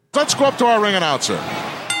Let's go up to our ring announcer.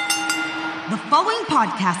 The following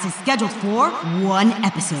podcast is scheduled for one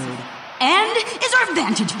episode and is our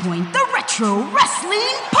Vantage Point, the Retro Wrestling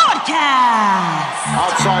Podcast.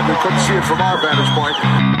 Outside, we couldn't see it from our vantage point.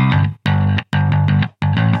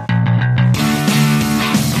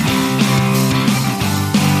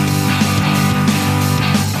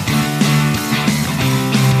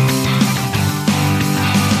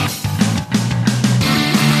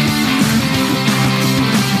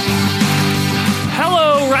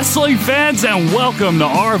 Wrestling fans, and welcome to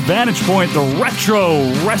our Vantage Point, the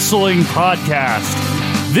Retro Wrestling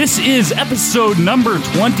Podcast. This is episode number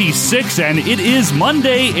 26, and it is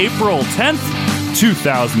Monday, April 10th,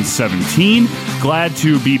 2017. Glad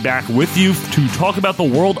to be back with you to talk about the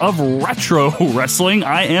world of retro wrestling.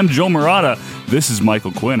 I am Joe Murata. This is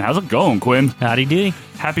Michael Quinn. How's it going, Quinn? Howdy doody.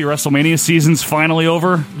 Happy WrestleMania season's finally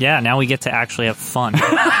over. Yeah, now we get to actually have fun.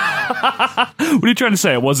 What are you trying to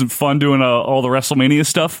say? It wasn't fun doing all the WrestleMania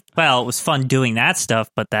stuff? Well, it was fun doing that stuff,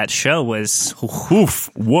 but that show was woof.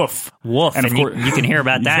 Woof. And you can hear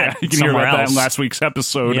about that. Yeah, you can hear about that in last week's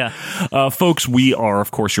episode. Yeah. Folks, we are,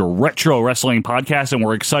 of course, your retro wrestling podcast, and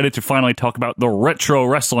we're excited to finally talk about the retro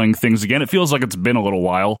wrestling things again. It feels like it's been a little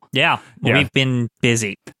while. Yeah. We've been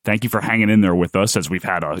busy. Thank you for hanging in there with us as we've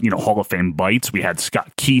had Hall of Fame bites. We had Scott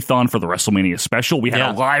Keith on for the WrestleMania special. We had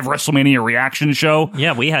a live WrestleMania reaction show.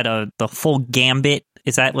 Yeah, we had the full gambit.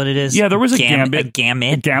 Is that what it is? Yeah, there was a gambit. A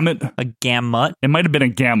gamut. A gamut. It might have been a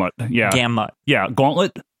gamut. Yeah. Gamut. Yeah,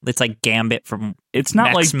 gauntlet. It's like Gambit from It's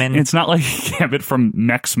not X-Men. like it's not like Gambit from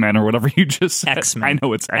X-Men or whatever you just said. X-Men. I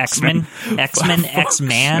know it's X-Men.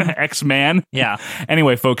 X-Man. X-Man. Yeah.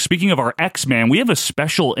 Anyway, folks, speaking of our X-Man, we have a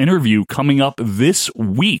special interview coming up this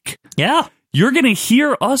week. Yeah. You're going to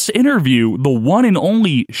hear us interview the one and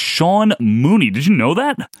only Sean Mooney. Did you know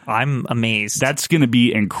that? I'm amazed. That's going to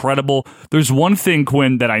be incredible. There's one thing,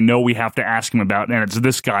 Quinn, that I know we have to ask him about, and it's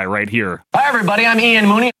this guy right here. Hi, everybody. I'm Ian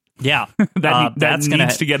Mooney. Yeah. That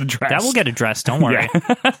needs to get addressed. That will get addressed. Don't worry.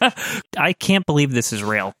 Yeah. I can't believe this is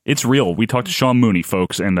real. It's real. We talked to Sean Mooney,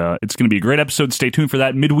 folks, and it's going to be a great episode. Stay tuned for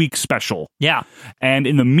that midweek special. Yeah. And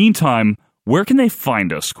in the meantime, where can they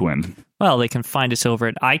find us, Quinn? Well, they can find us over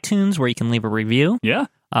at iTunes, where you can leave a review. Yeah.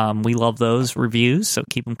 We love those reviews, so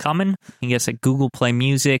keep them coming. You can get us at Google Play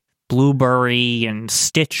Music, Blueberry, and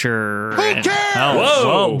Stitcher.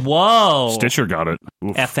 Whoa. Stitcher got it.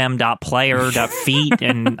 Oof. fm.player.feet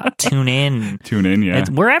and tune in. Tune in, yeah.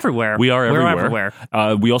 We're everywhere. We are everywhere. We're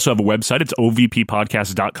everywhere. We also have a website. It's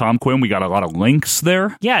ovppodcast.com, Quinn. We got a lot of links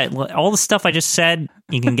there. Yeah, all the stuff I just said,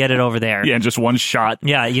 you can get it over there. Yeah, just one shot.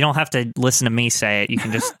 Yeah, you don't have to listen to me say it. You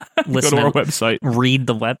can just listen to our website. Read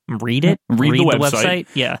the website.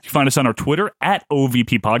 Yeah. You can find us on our Twitter at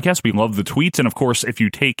OVP Podcast. We love the tweets. And of course, if you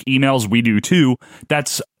take emails, we do too.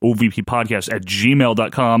 That's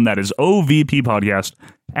ovppodcast@gmail.com. That is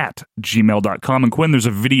ovppodcast@gmail.com. And Quinn, there's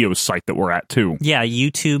a video site that we're at too. Yeah,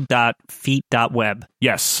 youtube.feet.web.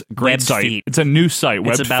 Yes, great webbed site. Feet. It's a new site,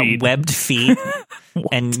 It's about webbed feet,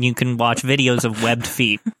 and you can watch videos of webbed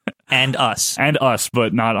feet and us. And us,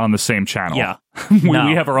 but not on the same channel. Yeah.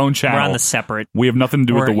 We have our own channel. We're on the separate. We have nothing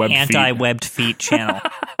to do with the webbed feet. Anti-webbed feet channel.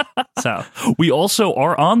 So we also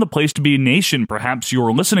are on the Place to Be Nation. Perhaps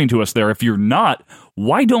you're listening to us there. If you're not,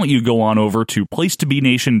 why don't you go on over to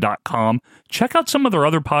placetobenation.com? Check out some of their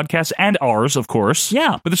other podcasts and ours, of course.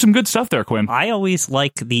 Yeah. But there's some good stuff there, Quinn. I always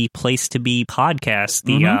like the Place to Be podcast.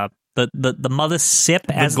 The mother sip,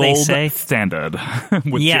 as the they gold say. standard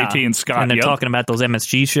with JT and Scott. And they're talking about those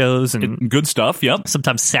MSG shows and good stuff, yep.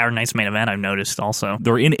 Sometimes Saturday Night's Main Event, I've noticed also.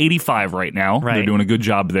 They're in 85 right now. Right. They're doing a good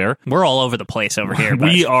job there. We're all over the place over here.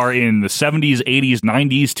 We are in the 70s, 80s,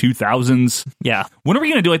 90s, 2000s. Yeah. When are we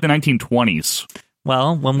going to do like the 1920s?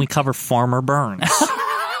 Well, when we cover Farmer Burns.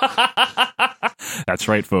 That's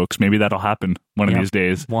right, folks. Maybe that'll happen one of these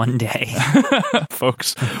days. One day.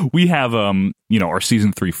 Folks, we have our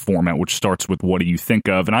season 3 format, which starts with what do you think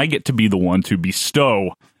of? And I get to be the one to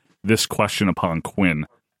bestow this question upon Quinn.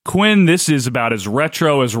 Quinn, this is about as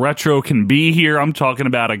retro can be here. I'm talking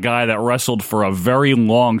about a guy that wrestled for a very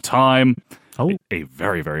long time. Oh. A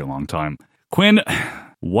very, very long time. Quinn,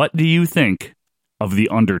 what do you think of The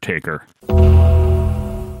Undertaker?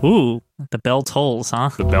 Ooh, the bell tolls, huh?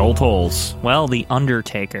 The bell tolls. Well, The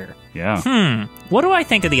Undertaker. Yeah. What do I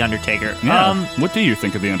think of The Undertaker? Yeah. What do you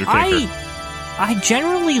think of The Undertaker? I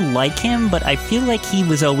generally like him, but I feel like he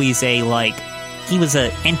was always he was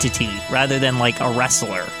an entity rather than like a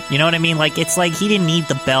wrestler. You know what I mean? Like, it's like he didn't need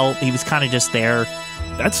the belt. He was kind of just there.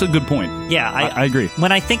 That's a good point. Yeah, I agree.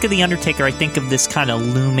 When I think of The Undertaker, I think of this kind of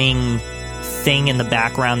looming thing in the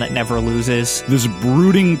background that never loses. This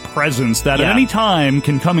brooding presence that at any time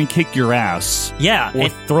can come and kick your ass. Yeah. Or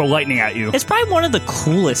throw lightning at you. It's probably one of the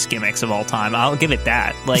coolest gimmicks of all time. I'll give it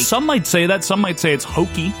that. Like, some might say that. Some might say it's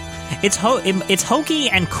hokey. It's hokey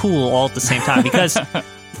and cool all at the same time because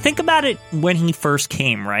think about it when he first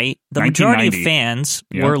came, right? The majority of fans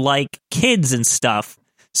were like kids and stuff.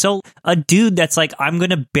 So a dude that's like, I'm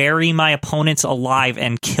going to bury my opponents alive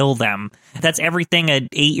and kill them. That's everything an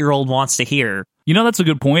 8-year-old wants to hear. You know, that's a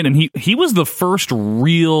good point. And he was the first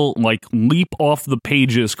real, like, leap off the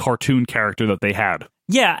pages cartoon character that they had.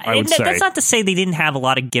 Yeah, I would say. That's not to say they didn't have a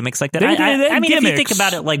lot of gimmicks like that. They I mean, gimmicks. if you think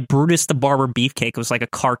about it, like Brutus the Barber Beefcake was like a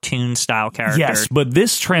cartoon-style character. Yes, but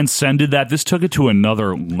this transcended that. This took it to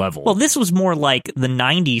another level. Well, this was more like the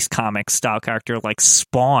 90s comic-style character, like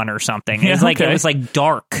Spawn or something. It was like, it was like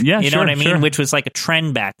dark, you know what I mean? Which was like a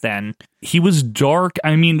trend back then. He was dark.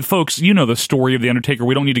 I mean, folks, you know the story of The Undertaker.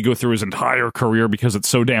 We don't need to go through his entire career because it's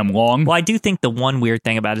so damn long. Well, I do think the one weird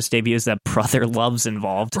thing about his debut is that Brother Love's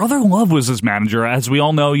involved. Brother Love was his manager. As we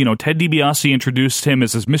all know, Ted DiBiase introduced him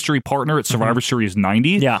as his mystery partner at Survivor Series 90.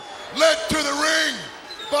 Yeah. Led to the ring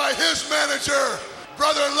by his manager,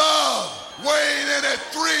 Brother Love, weighing in at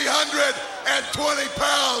 320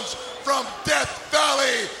 pounds from Death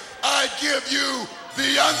Valley. I give you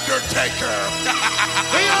The Undertaker.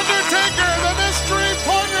 The Undertaker, the mystery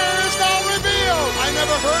partner, is now revealed. I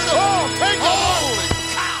never heard of him. Take holy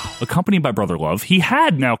cow. Accompanied by Brother Love, he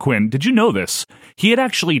had, now Quinn, did you know this? He had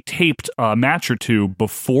actually taped a match or two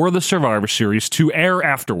before the Survivor Series to air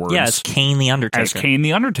afterwards. Yeah, as Kane the Undertaker. As Kane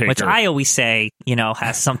the Undertaker. Which I always say,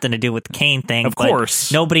 has something to do with the Kane thing. Of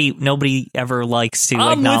course. Nobody ever likes to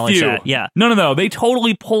acknowledge that. Yeah. No. They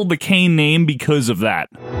totally pulled the Kane name because of that.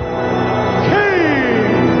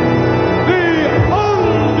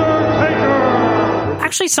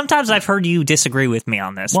 Actually, sometimes I've heard you disagree with me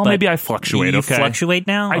on this. Well, but maybe I fluctuate, you fluctuate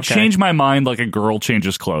now? I change my mind like a girl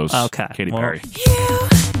changes clothes. Okay. Katy Perry. You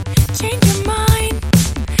change your mind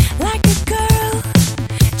like a girl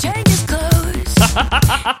changes clothes.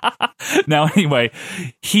 Now, anyway,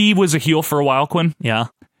 he was a heel for a while, Quinn. Yeah.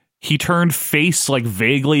 He turned face, like,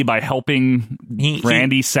 vaguely by helping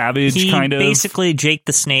Randy Savage, kind of. Basically, Jake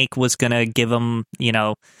the Snake was going to give him, he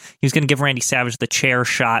was going to give Randy Savage the chair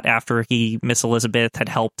shot after Miss Elizabeth had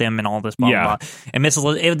helped him and all this blah, blah, blah. And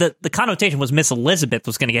the connotation was Miss Elizabeth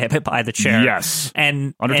was going to get hit by the chair. Yes.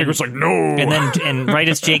 And Undertaker's like, no. And right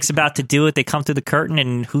as Jake's about to do it, they come through the curtain,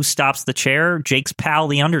 and who stops the chair? Jake's pal,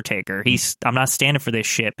 the Undertaker. I'm not standing for this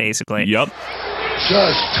shit, basically. Yep.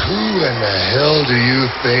 Just who in the hell do you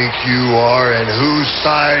think you are, and whose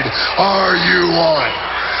side are you on?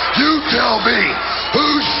 You tell me,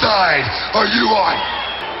 whose side are you on?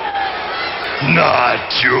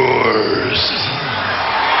 Not yours.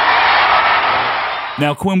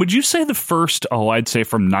 Now, Quinn, would you say the first, I'd say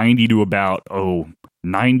from 90 to about,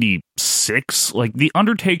 96? Like, The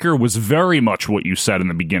Undertaker was very much what you said in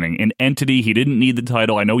the beginning. An entity, he didn't need the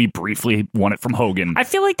title. I know he briefly won it from Hogan. I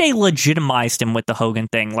feel like they legitimized him with the Hogan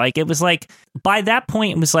thing. Like, it was like, by that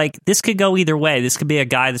point, it was like, this could go either way. This could be a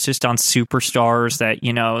guy that's just on Superstars that,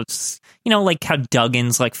 it's, like how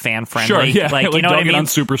Duggan's like fan friendly. Sure, yeah, like Duggan what I mean? on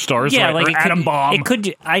Superstars, yeah, right? Or Adam Bomb. It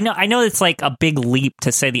could. I know it's like a big leap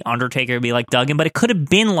to say the Undertaker would be like Duggan, but it could have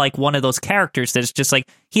been like one of those characters that's just like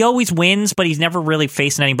he always wins, but he's never really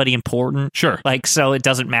facing anybody important. Sure, like so it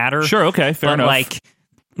doesn't matter. Sure, okay, fair enough. Like,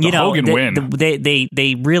 Hogan win.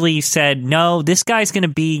 They really said no. This guy's going to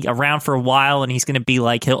be around for a while, and he's going to be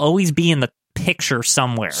like he'll always be in the picture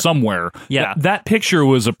somewhere. Yeah. That picture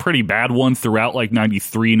was a pretty bad one throughout like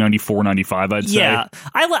 93, 94, 95, I'd say. Yeah.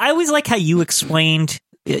 I always like how you explained,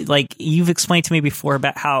 like you've explained to me before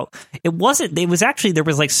about how there was like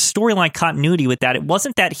storyline continuity with that. It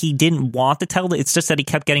wasn't that he didn't want to tell it, it's just that he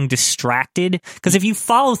kept getting distracted. Because if you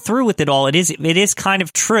follow through with it all, it is kind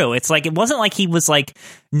of true. It's like, it wasn't like he was like,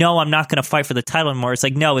 no, I'm not going to fight for the title anymore. It's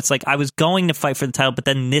like, no, it's like I was going to fight for the title, but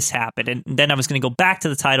then this happened. And then I was going to go back to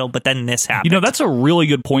the title, but then this happened. That's a really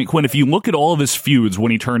good point, Quinn. If you look at all of his feuds when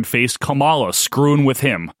he turned face, Kamala screwing with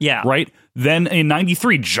him. Yeah. Right? Then in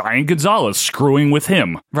 93, Giant Gonzalez screwing with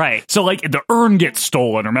him. Right. So, like, the urn gets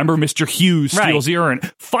stolen. Remember, Mr. Hughes steals the urn.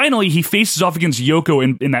 Finally, he faces off against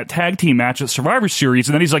Yoko in that tag team match at Survivor Series,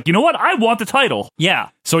 and then he's like, you know what? I want the title. Yeah.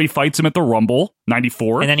 So he fights him at the Rumble,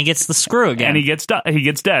 94. And then he gets the screw again. And he gets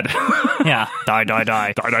dead. Yeah. Die.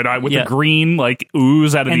 Die with the green, like,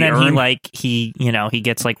 ooze out of the urn. And then he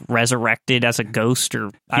gets, like, resurrected as a ghost, or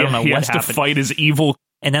I don't know what happened. He has to fight his evil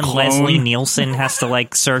and then clone. Leslie Nielsen has to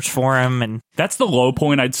like search for him, and that's the low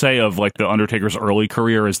point, I'd say, of like the Undertaker's early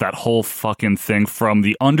career, is that whole fucking thing from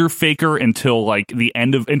the Underfaker until like the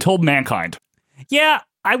end of until Mankind. Yeah,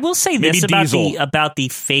 I will say Maybe this Diesel. about the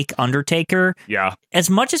fake Undertaker. Yeah. As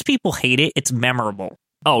much as people hate it, it's memorable.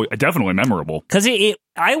 Oh, definitely memorable. Because I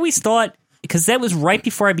always thought, because that was right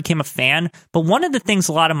before I became a fan, but one of the things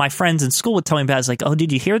a lot of my friends in school would tell me about is like, oh,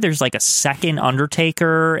 did you hear there's like a second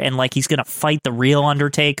Undertaker and like he's going to fight the real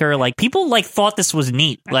Undertaker? Like people like thought this was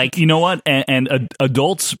neat. Like, You know what? And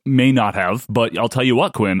adults may not have, but I'll tell you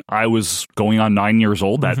what, Quinn, I was going on 9 years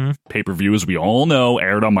old. That pay-per-view, as we all know,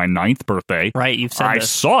 aired on my 9th birthday. right, you've said I this.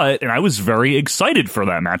 saw it, and I was very excited for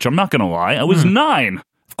that match. I'm not going to lie. I was 9.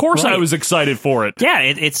 Of course I Right. was excited for it. Yeah,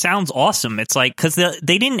 it sounds awesome. It's like, because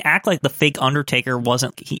they didn't act like the fake Undertaker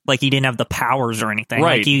wasn't, he didn't have the powers or anything.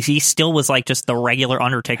 Right. Like he still was like just the regular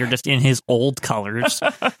Undertaker, just in his old colors,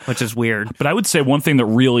 which is weird. But I would say one thing that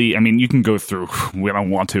really, I mean, you can go through, we don't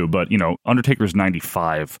want to, but, Undertaker's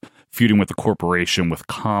 95, feuding with the corporation, with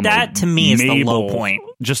Kama. That, to me, is the Mabel, low point.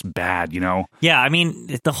 Just bad, Yeah, I mean,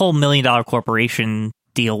 the whole $1 million corporation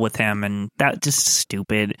deal with him, and that just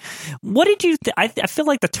stupid. What did you I feel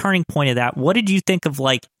like the turning point of that, what did you think of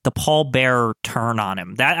like the Paul Bearer turn on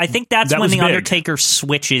him? That I think that's That when was the big. Undertaker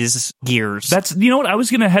switches gears. That's, you know what, I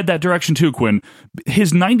was going to head that direction too, Quinn.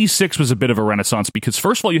 His 96 was a bit of a renaissance because,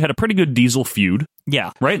 first of all, you had a pretty good Diesel feud,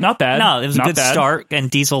 yeah. right? Not bad. No, it was a Not good bad. start, and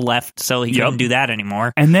Diesel left, so he couldn't do that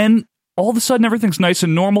anymore. And then all of a sudden, everything's nice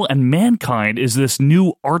and normal, and Mankind is this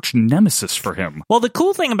new arch nemesis for him. Well, the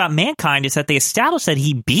cool thing about Mankind is that they established that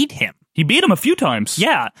he beat him. He beat him a few times.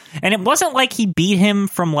 Yeah, and it wasn't like he beat him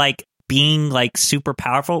from like being like super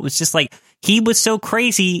powerful. It was just like he was so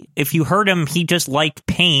crazy. If you hurt him, he just liked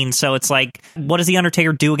pain. So it's like, what does the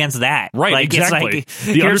Undertaker do against that? Right, like, exactly. It's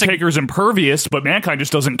like, The Undertaker's impervious, but Mankind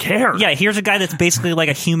just doesn't care. Yeah, here's a guy that's basically like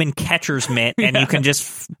a human catcher's mitt, and you can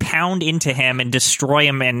just pound into him and destroy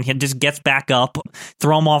him, and he just gets back up,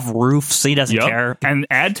 throw him off roofs. He doesn't care. And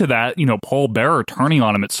add to that, Paul Bearer turning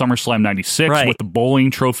on him at SummerSlam 96 Right. with the bowling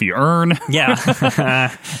trophy urn. Yeah.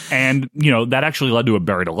 And, that actually led to a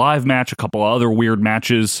Buried Alive match, a couple other weird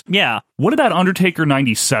matches. Yeah. What about Undertaker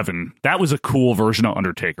 97? That was a cool version of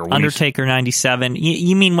Undertaker. when Undertaker 97.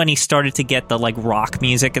 You mean when he started to get the like rock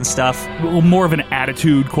music and stuff? he's more of an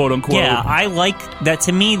attitude, quote unquote. Yeah, I like that.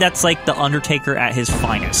 To me, that's like the Undertaker at his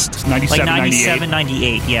finest. 97, like 97,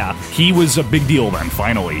 98, yeah. He was a big deal then,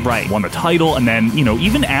 finally. Right. Won the title, and then,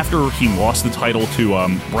 even after he lost the title to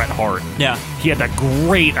Bret Hart, Yeah. he had that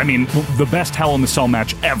great, the best Hell in the Cell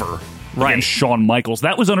match ever. Right. Against Shawn Michaels.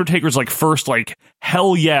 That was Undertaker's first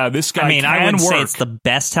hell yeah, this guy I can wouldn't work. say it's the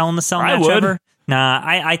best Hell in the Cell I match would. ever. Nah,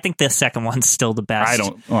 I think the second one's still the best. I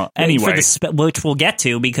don't. For Anyway, which we'll get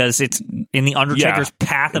to because it's in the Undertaker's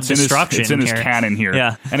path of it's in his- destruction. it's in his here. canon here.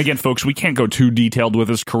 Yeah. And again, folks, we can't go too detailed with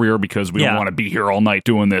his career because we don't Yeah. want to be here all night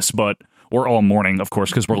doing this, or all morning, of course,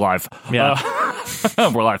 because we're live. Yeah.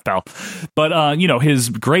 We're live, pal. But, his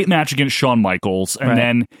great match against Shawn Michaels, and Right.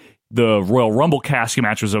 then the Royal Rumble casket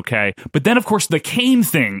match was okay. But then, of course, the Kane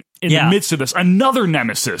thing in the Yeah. midst of this, another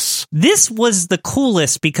nemesis. This was the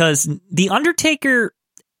coolest because the Undertaker,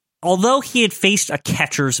 although he had faced a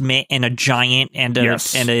catcher's mitt and a giant and a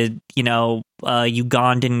Yes.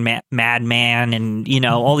 Ugandan madman and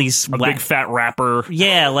all these A big fat rapper.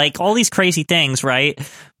 yeah, like all these crazy things, right?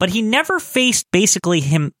 But he never faced basically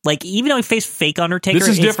him, like, even though he faced fake Undertaker. This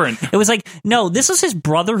is different. It was like, no, this was his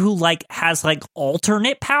brother who, like, has, like,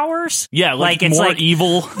 alternate powers. Yeah, like it's more like,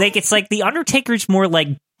 evil. Like, it's like the Undertaker's more like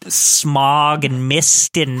smog and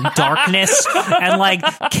mist and darkness. And, like,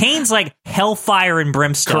 Kane's like hellfire and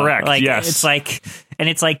brimstone. Correct, Like, yes. It's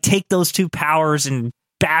like, take those two powers and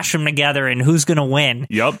bash them together, and who's going to win?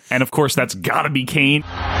 Yep. And, of course, that's got to be Kane.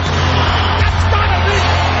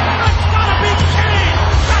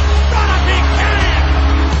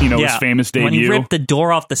 His famous debut. When he ripped the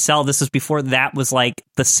door off the cell, this was before that was like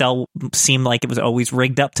the cell seemed like it was always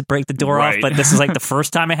rigged up to break the door off, Right. but this is like the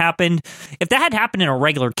first time it happened. If that had happened in a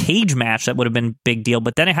regular cage match, that would have been a big deal,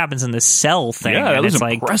 but then it happens in this cell thing. Yeah, that and was it's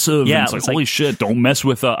impressive. Yeah, And it's it was holy shit, don't mess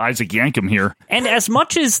with Isaac Yankem here. And as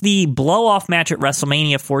much as the blow-off match at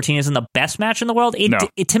WrestleMania 14 isn't the best match in the world, No.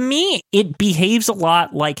 to me, it behaves a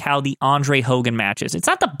lot like how the Andre Hogan match is. It's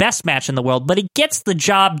not the best match in the world, but it gets the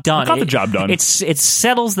job done. It got the job done. It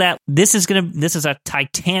settles that this is a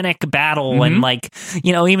titanic battle, Mm-hmm. and like,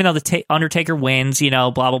 even though the Undertaker wins, blah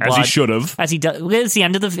blah blah, As he should have. as he does.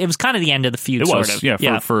 It was kind of the end of the feud. It was, sort of.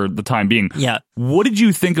 yeah, for the time being. Yeah. What did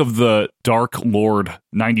you think of the Dark Lord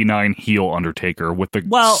 99 heel Undertaker with the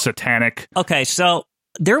satanic? Okay, so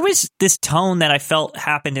there was this tone that I felt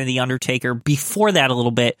happened in The Undertaker before that a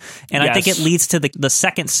little bit, and I think Yes. it leads to the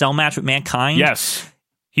second cell match with Mankind. Yes.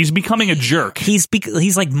 He's becoming a jerk. He's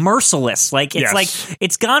like merciless. Like it's Yes. like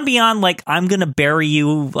it's gone beyond like I'm gonna bury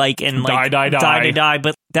you like and like die.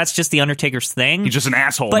 But that's just the Undertaker's thing. He's just an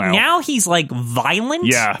asshole. But now he's like violent.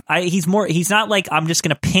 Yeah. He's not like I'm just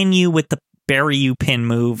gonna pin you with the bury you pin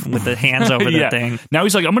move with the hands over the thing. Now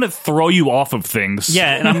he's like, I'm gonna throw you off of things.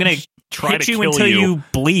 Yeah, and I'm gonna Try hit to you kill until you. you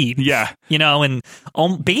bleed. Yeah. You know, and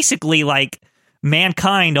basically like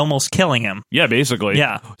Mankind almost killing him. Yeah, basically.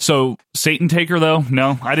 Yeah. So Satan Taker though,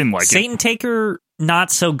 no, I didn't like it. Satan Taker,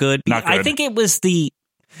 not so good. Not good. I think it was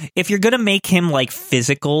if you're gonna make him like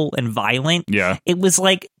physical and violent, Yeah. it was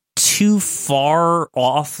like too far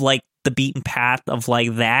off like the beaten path of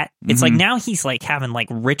like that. It's like now he's like having like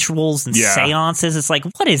rituals and Yeah. seances. It's like,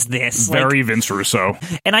 what is this? Very Vince Russo.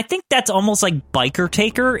 And I think that's almost like Biker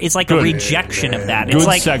Taker is like Good. a rejection of that. Good It's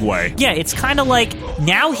like segue. Yeah, it's kind of like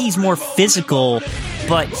now he's more physical,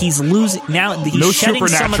 but he's losing now. He's No shedding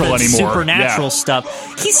some of the supernatural anymore. supernatural Yeah.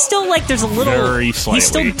 stuff. He's still like there's a little. Very slightly. He's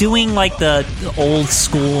still doing like the old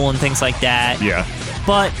school and things like that. Yeah.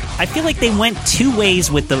 But I feel like they went two ways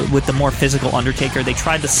with the more physical Undertaker. They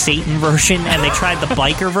tried the Satan version and they tried the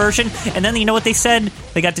biker version. And then you know what they said?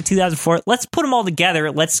 They got to 2004. Let's put them all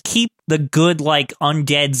together. Let's keep the good like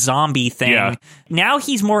undead zombie thing. Yeah. Now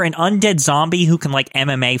he's more an undead zombie who can like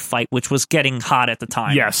MMA fight, which was getting hot at the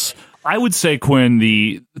time. Yes. I would say, Quinn,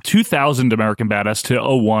 the 2000 American Badass to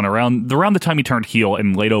 01, around the time he turned heel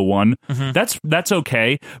in late 01, that's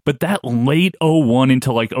okay. But that late 01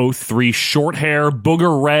 into like 03, short hair,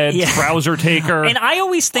 booger red, Yeah. trouser taker. And I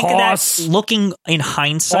always think Hoss. of that looking in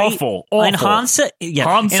hindsight. Awful. In hindsight,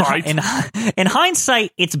 Hindsight. In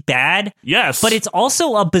hindsight, it's bad. Yes. But it's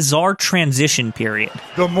also a bizarre transition period.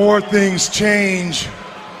 The more things change,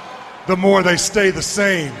 the more they stay the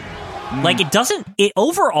same. Like it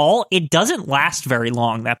doesn't last very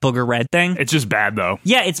long, that booger red thing. It's just bad, though.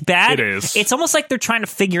 Yeah, it's bad. It is. It's almost like they're trying to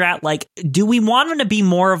figure out, like, do we want him to be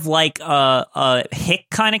more of like a Hick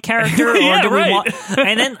kind of character, Yeah, or do right. we want?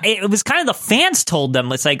 And then it was kind of the fans told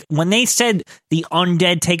them. It's like when they said the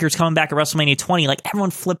Undead Taker's coming back at WrestleMania 20, like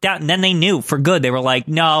everyone flipped out, and then they knew for good. They were like,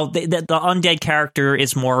 no, the Undead character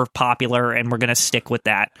is more popular, and we're going to stick with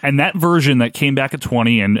that. And that version that came back at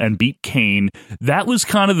 20 and beat Kane, that was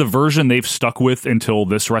kind of the version they've stuck with until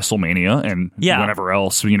this WrestleMania and whenever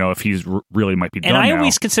else, if he's really might be done And I now.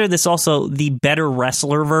 always consider this also the better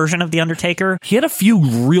wrestler version of The Undertaker. He had a few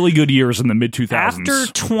really good years in the mid-2000s. After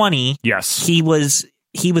 20, yes, he was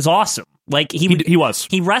awesome. Like he was.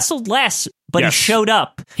 He wrestled less, but Yes. he showed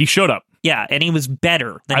up. He showed up. Yeah, and he was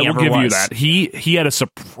better than I he will ever give was. you that. He had a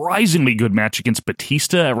surprisingly good match against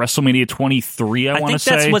Batista at WrestleMania 23, I want to think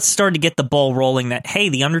say. that's what started to get the ball rolling that, hey,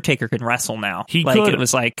 The Undertaker can wrestle now. He like, could. It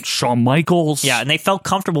was like... Shawn Michaels. Yeah, and they felt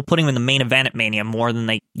comfortable putting him in the main event at Mania more than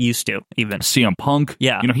they used to, even. CM Punk.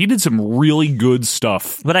 Yeah. He did some really good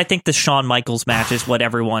stuff. But I think the Shawn Michaels match is what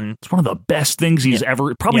everyone... It's one of the best things he's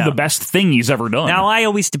ever... Probably the best thing he's ever done. Now, I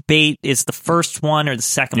always debate is the first one or the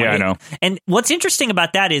second one. Yeah, I know. And what's interesting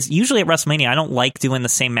about that is usually at WrestleMania, I don't like doing the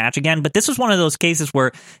same match again, but this was one of those cases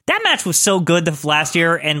where that match was so good the last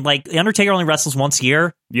year, and like The Undertaker only wrestles once a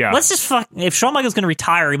year. Yeah. Let's just if Shawn Michaels going to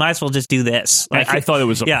retire, he might as well just do this. Like, I thought it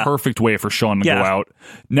was a perfect way for Shawn to go out.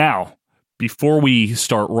 Now, before we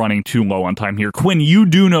start running too low on time here, Quinn, you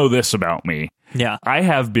do know this about me. Yeah. I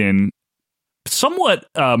have been somewhat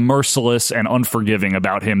merciless and unforgiving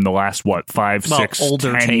about him the last, 5, 6,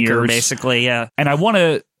 older 10 Taker, years. basically, yeah. And I want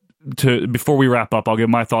to, before we wrap up, I'll give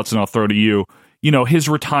my thoughts and I'll throw to you. His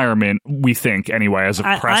retirement, we think, anyway, as of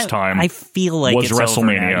press time, I feel like was it's over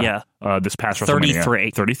WrestleMania. now, yeah. This past 33.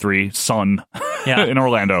 WrestleMania. 33, Sun, Yeah. in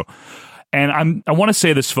Orlando. And I want to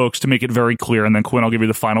say this, folks, to make it very clear, and then Quinn, I'll give you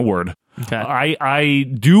the final word. Okay. I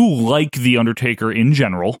do like The Undertaker in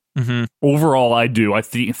general. Mm-hmm. Overall, I do. I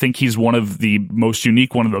think he's one of the most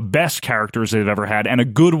unique, one of the best characters they've ever had, and a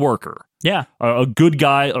good worker. Yeah. A good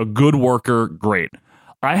guy, a good worker, great.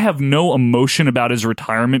 I have no emotion about his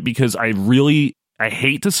retirement because I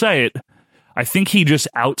hate to say it, I think he just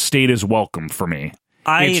outstayed his welcome for me.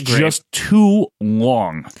 It's agree. just too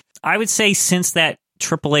long. I would say since that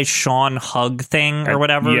Triple H Shawn hug thing or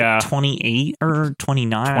whatever, 28 or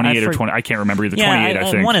 29. 28 or 20. I can't remember either. Yeah, 28,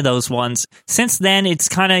 I think. One of those ones. Since then,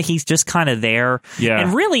 he's just kind of there. Yeah.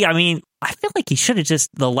 And really, I mean, I feel like he should have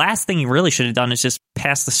the last thing he really should have done is just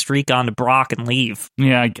pass the streak on to Brock and leave.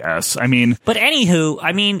 Yeah, I guess. I mean. But anywho,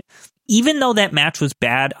 I mean, even though that match was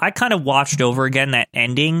bad, I kind of watched over again that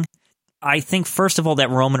ending. I think, first of all, that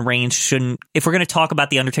Roman Reigns shouldn't, if we're going to talk about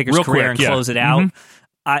The Undertaker's career and close it out,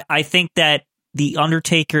 I think that The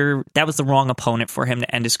Undertaker, that was the wrong opponent for him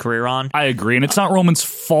to end his career on. I agree, and it's not Roman's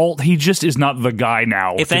fault. He just is not the guy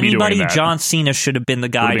now. If to be anybody, doing that. John Cena should have been the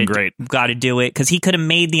guy to do it, because he could have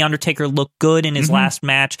made The Undertaker look good in his last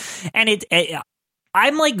match. And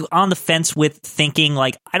I'm like on the fence with thinking,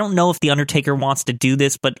 like, I don't know if The Undertaker wants to do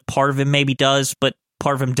this, but part of him maybe does, but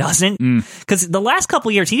part of him doesn't. Because the last couple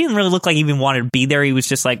of years, he didn't really look like he even wanted to be there. He was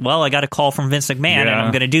just like, well, I got a call from Vince McMahon, and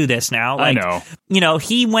I'm going to do this now. Like, I know. You know,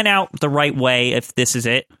 he went out the right way, if this is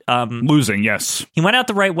it. Losing, yes. He went out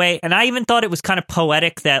the right way, and I even thought it was kind of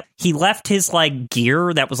poetic that he left his, like,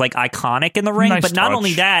 gear that was, like, iconic in the ring. Nice but not touch.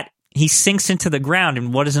 only that, he sinks into the ground,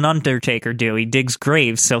 and what does an Undertaker do? He digs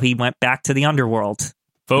graves, so he went back to the underworld.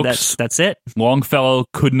 Folks, That's it. Longfellow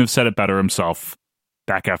couldn't have said it better himself.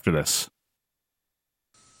 Back after this.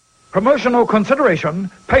 Promotional consideration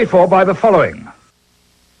paid for by the following.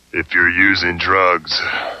 If you're using drugs,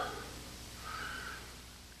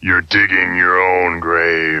 you're digging your own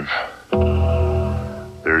grave.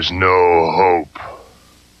 There's no hope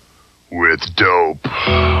with dope.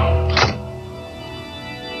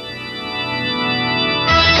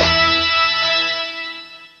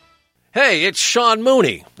 Hey, it's Sean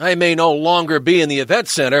Mooney. I may no longer be in the event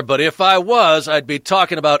center, but if I was, I'd be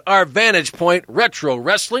talking about our Vantage Point Retro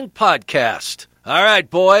Wrestling Podcast. All right,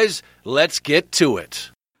 boys, let's get to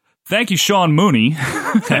it. Thank you, Sean Mooney.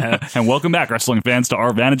 And welcome back, wrestling fans, to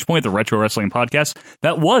our Vantage Point, the Retro Wrestling Podcast.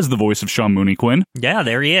 That was the voice of Sean Mooney, Quinn. Yeah,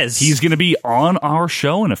 there he is. He's going to be on our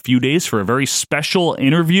show in a few days for a very special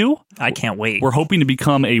interview. I can't wait. We're hoping to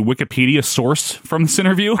become a Wikipedia source from this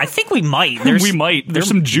interview. I think we might. We might. There's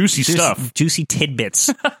some juicy stuff. Juicy tidbits.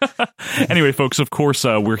 Anyway, folks, of course,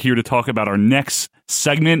 we're here to talk about our next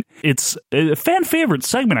segment. It's a fan favorite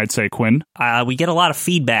segment, I'd say, Quinn. We get a lot of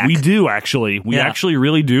feedback. We do, actually. We actually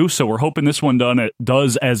really do. So we're hoping this one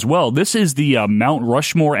does as well. This is the Mount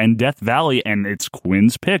Rushmore and Death Valley, and it's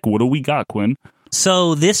Quinn's pick. What do we got, Quinn?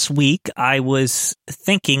 So this week, I was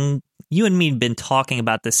thinking, you and me have been talking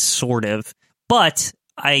about this sort of, but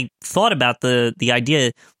I thought about the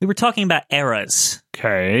idea. We were talking about eras.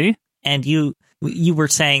 Okay. And you were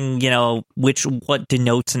saying, you know, what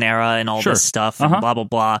denotes an era and all this stuff, and blah, blah,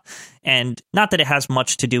 blah. And not that it has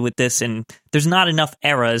much to do with this, and there's not enough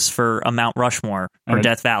eras for a Mount Rushmore or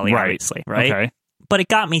Death Valley, obviously, right? Okay. But it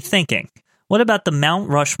got me thinking, what about the Mount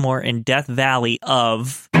Rushmore and Death Valley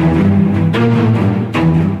of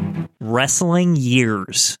wrestling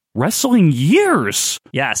years? Wrestling years?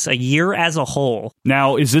 Yes, a year as a whole.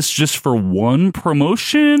 Now, is this just for one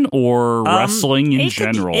promotion or wrestling in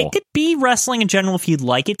general? It could be wrestling in general if you'd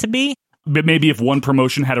like it to be. But maybe if one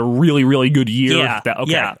promotion had a really, really good year.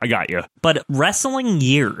 Yeah, I got you. But wrestling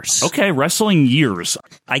years. Okay, wrestling years.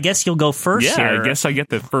 I guess you'll go first here. Yeah, I guess I get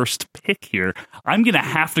the first pick here. I'm going to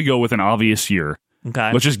have to go with an obvious year.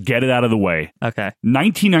 Okay. Let's just get it out of the way. Okay.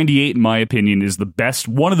 1998, in my opinion, is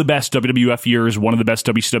one of the best WWF years, one of the best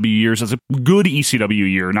WCW years. It's a good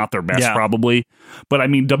ECW year, not their best probably. But I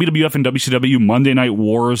mean, WWF and WCW, Monday Night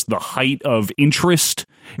Wars, the height of interest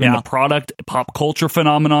in the product, pop culture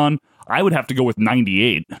phenomenon. I would have to go with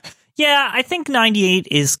 98. Yeah, I think 98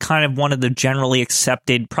 is kind of one of the generally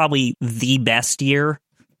accepted, probably the best year.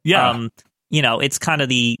 Yeah. You know, it's kind of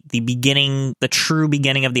the beginning, the true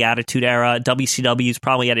beginning of the Attitude Era. WCW is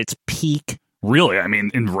probably at its peak. Really? I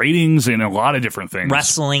mean, in ratings and a lot of different things.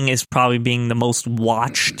 Wrestling is probably being the most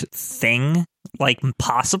watched thing, like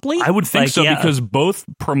possibly. I would think so because both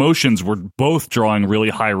promotions were both drawing really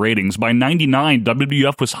high ratings. By 99,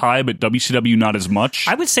 WWF was high, but WCW not as much.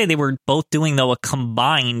 I would say they were both doing, though, a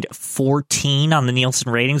combined 14 on the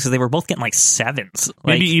Nielsen ratings, so they were both getting like 7s.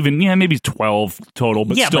 Maybe 12 total,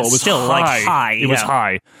 but still, it was high. Like high. It was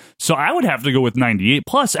high. So I would have to go with 98.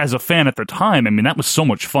 Plus, as a fan at the time, I mean, that was so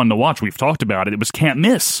much fun to watch. We've talked about it. It was can't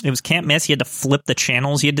miss. It was can't miss. You had to flip the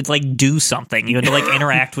channels. You had to like do something. You had to like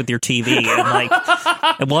interact with your TV. And like,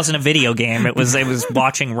 it wasn't a video game. It was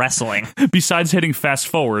watching wrestling. Besides hitting fast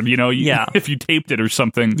forward, if you taped it or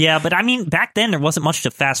something. Yeah, but I mean, back then there wasn't much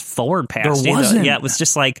to fast forward past. There wasn't. Yeah, it was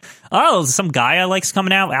just like, oh, some guy I like's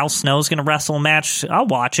coming out. Al Snow's going to wrestle a match. I'll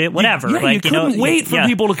watch it. Whatever. Yeah, like, you couldn't wait for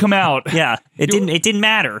people to come out. Yeah, it didn't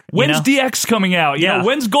matter. When's DX coming out?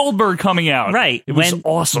 When's Goldberg coming out? Right. It was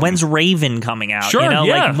awesome. When's Raven coming out? Sure.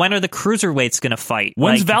 Like, when are the cruiserweights going to fight?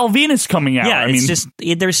 When's Val Venus coming out?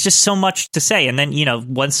 Yeah, there's just so much to say. And then,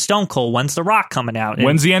 when's Stone Cold? When's The Rock coming out? And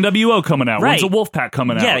when's the NWO coming out? Right. When's the Wolfpack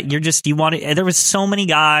coming out? Yeah, there was so many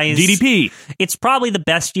guys. DDP. It's probably the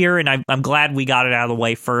best year, and I'm glad we got it out of the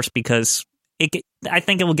way first because I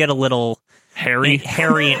think it will get a little hairy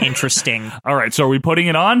and interesting. All right, so are we putting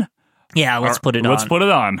it on? Yeah, let's put it on. Let's put it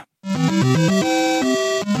on.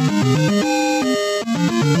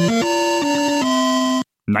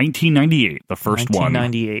 1998, the first one.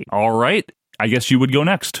 1998. All right. I guess you would go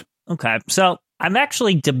next. Okay. So I'm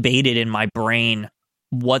actually debated in my brain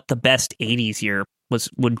what the best 80s year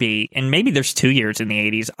would be. And maybe there's 2 years in the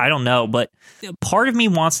 80s. I don't know. But part of me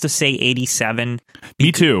wants to say 87.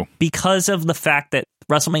 Me too. Because of the fact that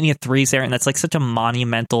WrestleMania 3 is there, and that's like such a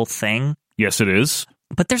monumental thing. Yes, it is.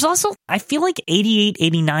 But there's also, I feel like 88,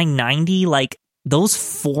 89, 90, like those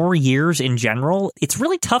 4 years in general, it's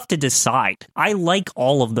really tough to decide. I like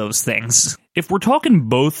all of those things. If we're talking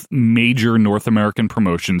both major North American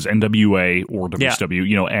promotions, NWA or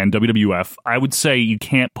WCW, and WWF, I would say you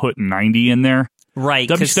can't put 90 in there. Right.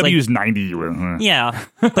 WCW is 90. Yeah.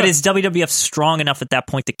 But is WWF strong enough at that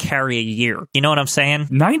point to carry a year? You know what I'm saying?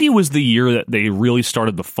 90 was the year that they really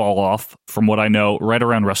started to fall off, from what I know, right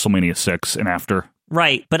around WrestleMania 6 and after.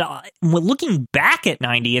 Right, but looking back at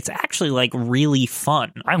 90, it's actually like really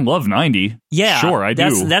fun. I love 90. Yeah, sure, I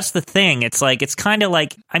do. That's the thing. It's like, it's kind of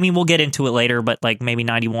like, I mean, we'll get into it later, but like maybe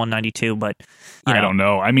 91, 92, but I don't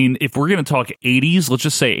know. I mean, if we're going to talk 80s, let's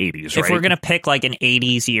just say 80s, right? If we're going to pick like an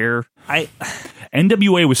 80s year,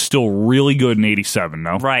 NWA was still really good in 87,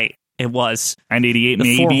 no? Right, it was. And 88 the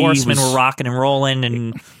maybe. The Four Horsemen were rocking and rolling,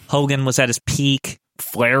 and Hogan was at his peak.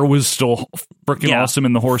 Flair was still freaking awesome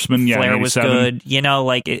in the Horsemen. Yeah, Flair was good. You know,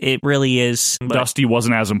 like it really is. But Dusty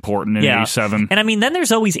wasn't as important in 87. And I mean, then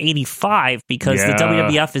there's always 85 because the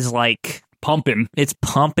WWF is like pumping. It's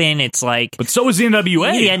pumping. It's like, but so is the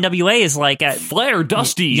NWA. The NWA is like at Flair,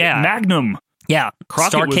 Dusty, Magnum. Yeah,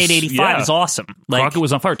 Crockett Starrcade 85 is awesome. Like, Crockett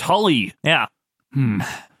was on fire. Tully. Yeah.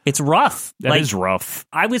 It's rough. That is rough.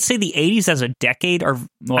 I would say the 80s as a decade are,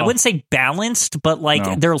 I wouldn't say balanced, but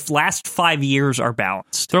like their last 5 years are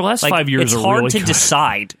balanced. Their last 5 years are really hard to good.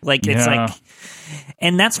 decide. Like, it's like,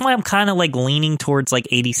 and that's why I'm kind of like leaning towards like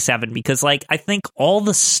 87, because like I think all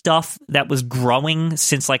the stuff that was growing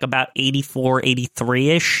since like about 84,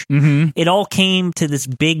 83-ish, it all came to this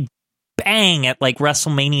big bang at like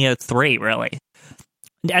WrestleMania 3, really.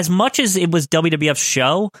 As much as it was WWF's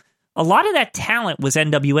show, a lot of that talent was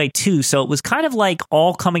NWA too, so it was kind of like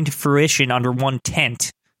all coming to fruition under one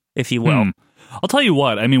tent, if you will. I'll tell you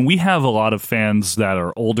what, I mean, we have a lot of fans that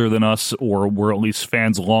are older than us, or were at least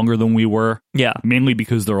fans longer than we were. Yeah. Mainly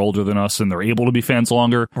because they're older than us and they're able to be fans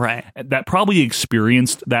longer. Right. That probably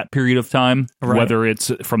experienced that period of time, whether it's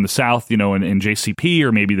from the South, in JCP,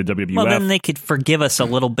 or maybe the WWF. Well, then they could forgive us a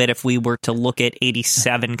little bit if we were to look at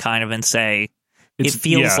 87 kind of and say, it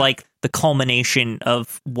feels like the culmination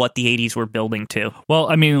of what the 80s were building to.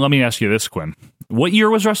 Well, I mean, let me ask you this, Quinn. What year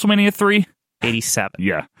was WrestleMania 3? 87.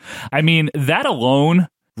 Yeah. I mean, that alone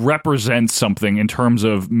represents something in terms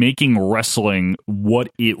of making wrestling what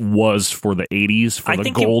it was for the 80s, for the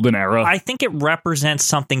golden era. I think it represents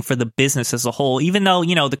something for the business as a whole, even though,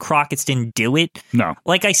 the Crockett's didn't do it. No.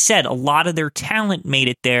 Like I said, a lot of their talent made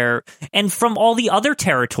it there, and from all the other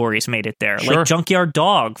territories made it there. Sure. Like Junkyard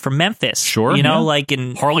Dog from Memphis. Sure. Like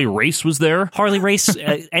in Harley Race was there. Harley Race,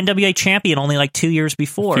 NWA champion only like 2 years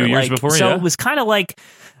before. A few years before, so it was kind of like,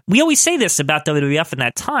 we always say this about WWF in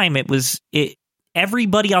that time.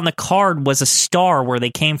 Everybody on the card was a star where they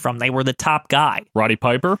came from. They were the top guy. Roddy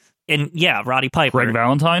Piper? And Roddy Piper. Greg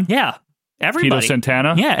Valentine? Yeah. Everybody. Tito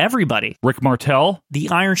Santana? Yeah, everybody. Rick Martel? The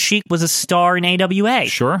Iron Sheik was a star in AWA.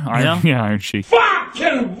 Sure. Iron Sheik.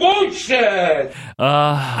 Fucking bullshit!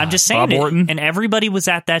 I'm just saying Bob Orton? And everybody was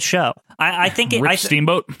at that show. I think Rick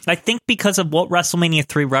Steamboat? I think because of what WrestleMania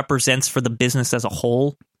 3 represents for the business as a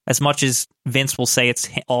whole, as much as Vince will say it's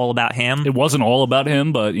all about him. It wasn't all about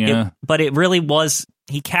him, but yeah. But it really was.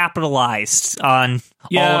 He capitalized on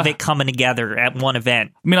all of it coming together at one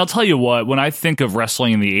event. I mean, I'll tell you what, when I think of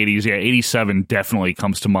wrestling in the 80s, 87 definitely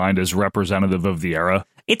comes to mind as representative of the era.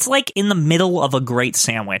 It's like in the middle of a great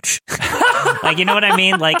sandwich. Like, you know what I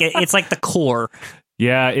mean? Like, it's like the core.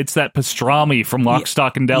 Yeah, it's that pastrami from Lock,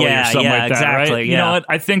 Stock, and Deli or something like that, exactly, right? You know what?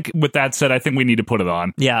 I think with that said, I think we need to put it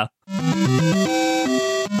on. Yeah.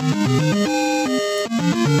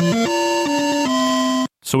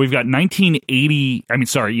 So we've got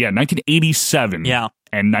 1987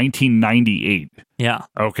 and 1998. Yeah.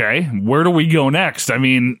 Okay, where do we go next? I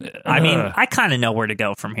mean, I kind of know where to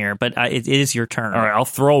go from here, but it is your turn. All right, I'll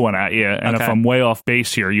throw one at you, and if I'm way off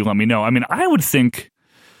base here, you let me know. I mean, I would think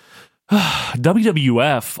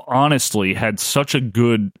WWF, honestly, had such a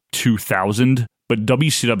good 2000, but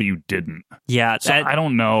WCW didn't. Yeah, so I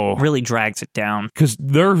don't know. Really drags it down. Because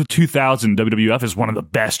their 2000 WWF is one of the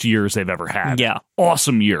best years they've ever had. Yeah.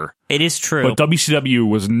 Awesome year. It is true. But WCW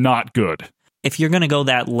was not good. If you're going to go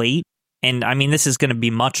that late, and I mean, this is going to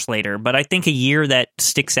be much later, but I think a year that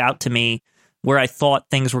sticks out to me where I thought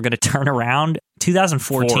things were going to turn around,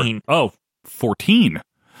 2014. 14.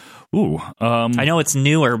 Ooh. I know it's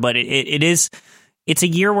newer, but it is. It's a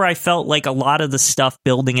year where I felt like a lot of the stuff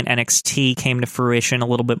building in NXT came to fruition a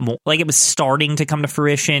little bit more. Like it was starting to come to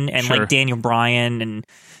fruition, and Sure. like Daniel Bryan, and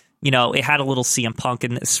it had a little CM Punk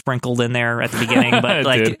sprinkled in there at the beginning, but It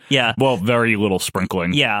like, did. yeah, Well, very little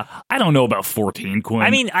sprinkling. yeah. I don't know about 14, Quinn.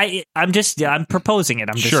 I mean, I'm proposing it.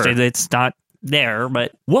 I'm just, Sure. it's not there,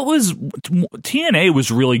 but what was TNA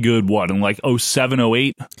was really good? What in like 07,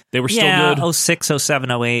 08? They were still yeah, good. 06,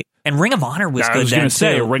 07, 08. And Ring of Honor was I good was then, going to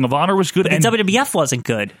say too. Ring of Honor was good, But and the WWF wasn't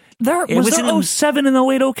good. there It was was there in the- 07 and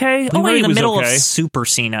 08 okay. We were 08 in the was middle okay. of Super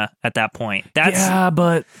Cena at that point. That's Yeah,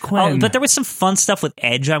 but Quinn, but there was some fun stuff with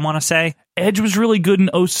Edge, I want to say. Edge was really good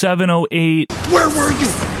in 07, 08. Where were you?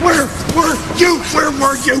 Where were you? Where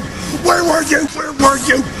were you? Where were you? Where were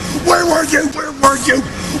you? Where were you? Where were you?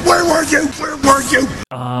 Where were you? Where were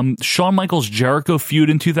you? Shawn Michaels Jericho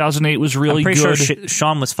feud in 2008 was really I'm pretty good. sure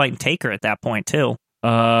Shawn was fighting Taker at that point, too.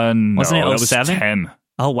 No, Wasn't it that was 07? 10.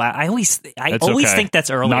 Oh, wow. I always That's okay. think that's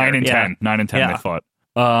earlier. 9 and Yeah. 10. 9 and 10 Yeah. they fought.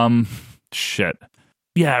 Shit.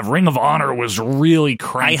 Yeah, Ring of Honor was really I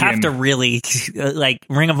cranking. have to really, like,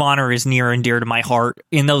 Ring of Honor is near and dear to my heart.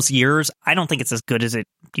 In those years, I don't think it's as good as it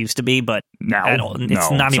used to be, but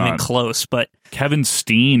it's not even close. But Kevin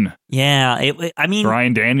Steen, yeah, I mean,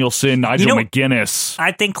 Bryan Danielson, Nigel McGuinness.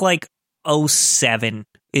 I think like 07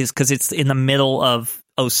 is because it's in the middle of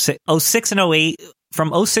 06 and 08.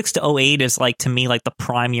 From 06 to 08 is like, to me, like the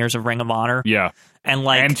prime years of Ring of Honor. Yeah. And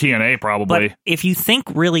like And TNA probably. But if you think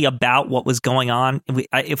really about what was going on,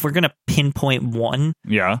 if we're going to pinpoint one,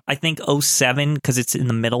 Yeah. I think 07 because it's in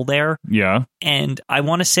the middle there. Yeah. And I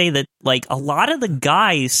want to say that like a lot of the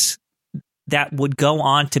guys that would go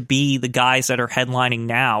on to be the guys that are headlining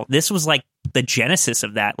now, this was like the genesis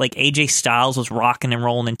of that. Like AJ Styles was rocking and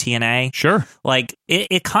rolling in TNA. Sure. Like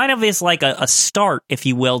it kind of is like a start, if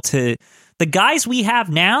you will, to the guys we have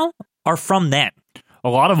now are from then. A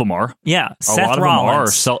lot of them are. Yeah. A Seth lot of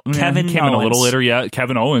Rollins, them are. Kevin came in a little Owens. later. Yeah.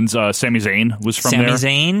 Kevin Owens, Sami Zayn was from Sami there.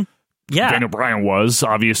 Zayn. Yeah. Daniel Bryan was,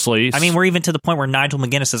 obviously. I mean, we're even to the point where Nigel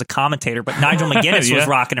McGuinness is a commentator, but Nigel McGuinness Yeah. was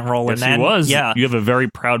rocking and rolling Yes, then. he was. Yeah. You have a very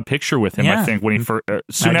proud picture with him, Yeah. I think, when he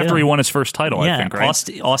soon I after do. he won his first title, Yeah. I think,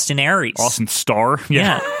 right? Austin Aries. Austin Starr.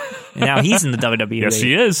 Yeah. Now he's in the WWE. Yes,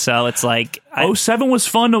 he is. So it's like 07 was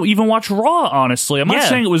fun to even watch Raw, honestly. I'm not Yeah.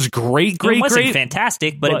 saying it was great, it wasn't great.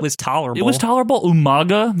 fantastic, but it was tolerable. It was tolerable.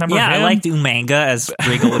 Umaga, remember Yeah, him? I liked Umanga, as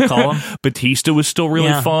Regal would call him. Batista was still really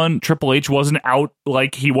Yeah. fun. Triple H wasn't out,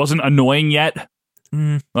 like, he wasn't annoying yet.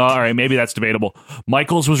 All right, maybe that's debatable.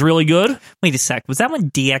 Michaels was really good. Wait a sec. Was that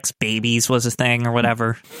when DX Babies was a thing or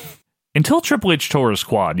whatever? Until Triple H tore his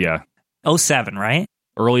quad, yeah. 07, right?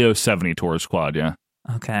 Early 07 he tore his quad, yeah.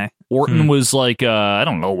 Okay. Orton was like, I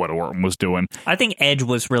don't know what Orton was doing. I think Edge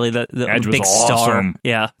was really the Edge was big star. awesome.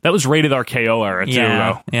 Yeah. That was rated RKO era, too, Yeah.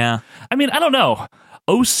 though. Yeah. I mean, I don't know.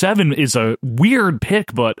 07 is a weird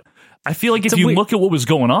pick, but I feel like if you look at what was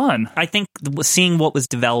going on, I think seeing what was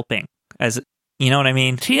developing as, you know what I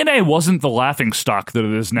mean? TNA wasn't the laughing stock that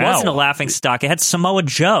it is now. It wasn't a laughing stock. It had Samoa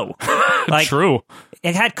Joe. Like, True.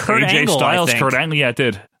 It had Kurt AJ Angle, Styles, I think. Kurt Angle, yeah, it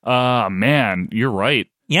did. Man, you're right.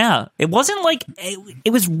 Yeah. It wasn't like, it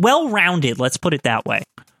was well-rounded, let's put it that way.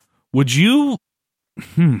 Would you...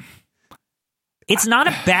 It's not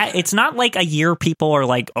a bad, it's not like a year people are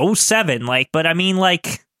like, 07, like, but I mean,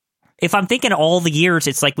 like, if I'm thinking all the years,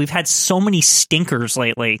 it's like we've had so many stinkers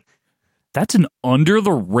lately. That's an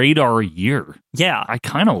under-the-radar year. Yeah. I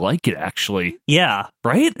kind of like it, actually. Yeah.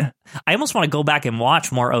 Right? I almost want to go back and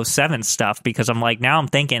watch more 07 stuff because I'm like, now I'm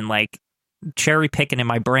thinking like cherry picking in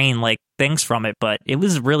my brain like things from it, but it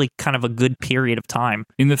was really kind of a good period of time.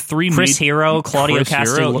 In the three Chris Hero, Claudio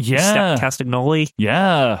Chris Hero, yeah. Castagnoli.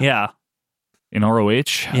 Yeah. Yeah. In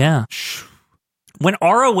ROH. Yeah. When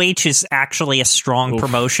ROH is actually a strong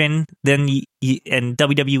promotion, then and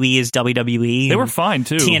WWE is WWE. They were fine,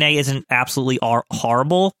 too. TNA isn't absolutely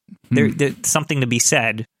horrible. There's something to be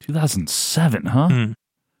said. 2007, huh?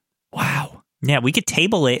 Wow. Yeah, we could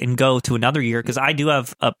table it and go to another year because I do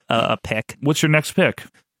have a pick. What's your next pick?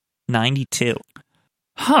 92.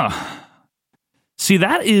 Huh. See,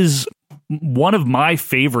 that is one of my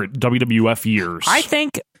favorite WWF years. I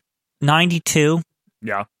think 92.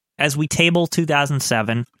 Yeah. As we table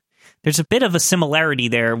 2007, there's a bit of a similarity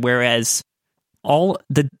there, whereas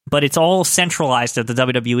but it's all centralized at the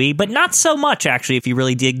WWE, but not so much actually if you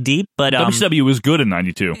really dig deep. But WCW was good in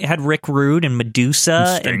 92. It had Rick Rude and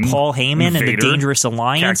Medusa and Paul Heyman and the Dangerous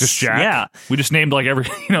Alliance. Cactus Jack. Yeah. We just named like every,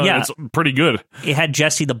 it's pretty good. It had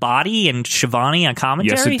Jesse the Body and Shivani on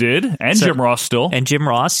commentary. Yes, it did. And Jim Ross still. And Jim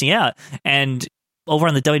Ross, yeah. And over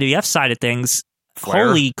on the WWF side of things, Flair.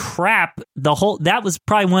 Holy crap. That was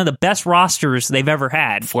probably one of the best rosters they've ever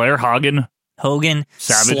had. Flair, Hogan,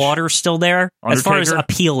 Savage. Slaughter's still there. Undertaker. As far as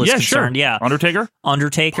appeal is concerned, sure. yeah. Undertaker.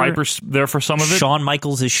 Piper's there for some of it. Shawn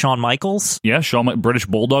Michaels is Shawn Michaels. Yeah, British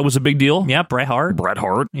Bulldog was a big deal. Yeah, Bret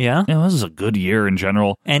Hart. Yeah. This is a good year in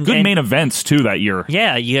general. And good main events, too, that year.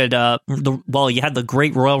 Yeah, you had you had the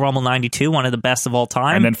great Royal Rumble 92, one of the best of all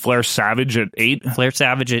time. And then Flair Savage at 8.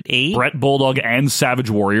 Bret Bulldog and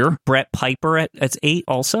Savage Warrior. Bret Piper at 8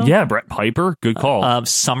 also. Yeah, Bret Piper. Good call.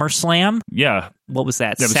 SummerSlam. Yeah. What was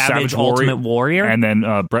that? Savage Ultimate Warrior. And then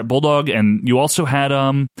Bret Bulldog. And you also had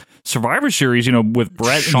Survivor Series, with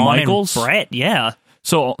Bret Shawn and Michaels. And Bret, yeah.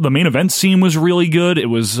 So the main event scene was really good. It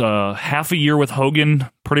was half a year with Hogan,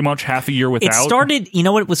 pretty much half a year without. It started, you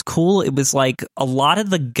know what was cool? It was like a lot of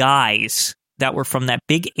the guys that were from that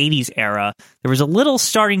big 80s era, there was a little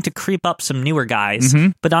starting to creep up some newer guys.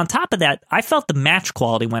 Mm-hmm. But on top of that, I felt the match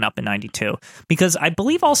quality went up in 92 because I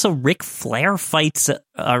believe also Ric Flair fights,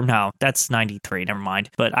 or no, that's 93, never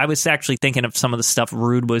mind. But I was actually thinking of some of the stuff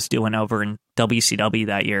Rude was doing over in WCW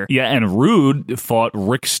that year. Yeah, and Rude fought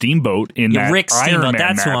Rick Steamboat in that Rick Steamboat, Iron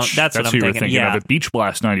Man match. That's what I'm who you were thinking. Yeah. of at Beach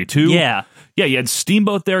Blast 92. Yeah. Yeah, you had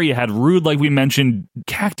Steamboat there, you had Rude, like we mentioned,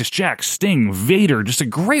 Cactus Jack, Sting, Vader, just a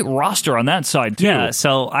great roster on that side, too. Yeah,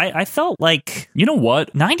 so I felt like... You know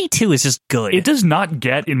what? 92 is just good. It does not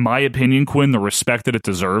get, in my opinion, Quinn, the respect that it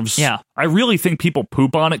deserves. Yeah. I really think people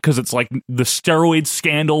poop on it because it's like the steroid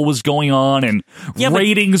scandal was going on and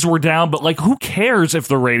ratings were down, but like, who cares if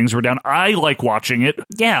the ratings were down? I like watching it.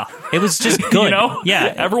 Yeah, it was just good.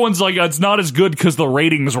 Yeah. Everyone's like, it's not as good because the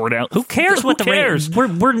ratings were down. Who cares what the ratings?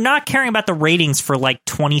 We're not caring about the ratings for like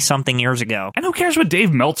 20-something years ago. And who cares what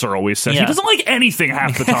Dave Meltzer always says? Yeah. He doesn't like anything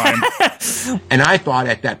half the time. And I thought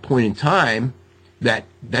at that point in time that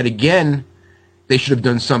again, they should have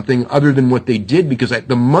done something other than what they did because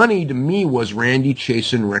the money to me was Randy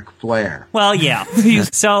chasing Ric Flair. Well, yeah.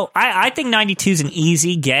 So I think 92 is an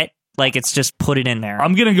easy get. Like, it's just put it in there.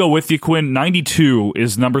 I'm going to go with you, Quinn. 92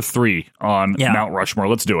 is number 3 on Mount Rushmore.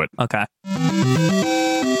 Let's do it. Okay.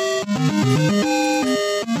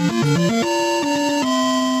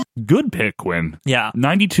 Good pick, Quinn. Yeah.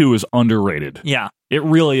 92 is underrated. Yeah. It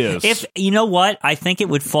really is. If you know what? I think it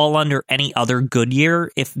would fall under any other good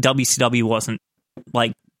year if WCW wasn't,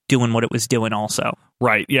 like, doing what it was doing also.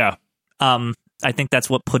 Right, yeah. I think that's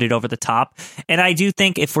what put it over the top. And I do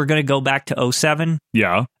think if we're going to go back to 07,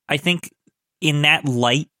 yeah, I think in that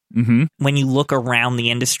light, when you look around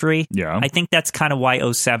the industry, I think that's kind of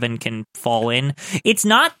why 07 can fall in. It's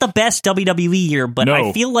not the best WWE year, but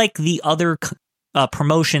I feel like the other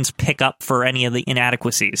promotions pick up for any of the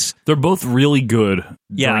inadequacies. They're both really good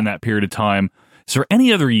during that period of time. Is there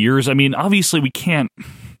any other years? I mean, obviously we can't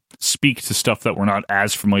speak to stuff that we're not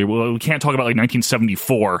as familiar with. We can't talk about like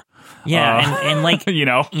 1974. Yeah, and like, you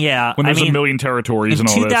know, when there's a million territories and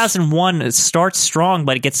all this. 2001 it starts strong,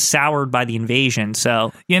 but it gets soured by the invasion.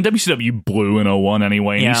 So yeah, and WCW blew in 01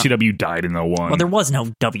 anyway, and ECW died in 01. Well, there was no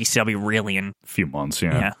WCW really in a few months.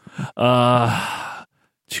 Yeah.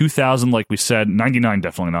 2000, like we said, 99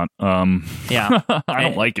 definitely not. I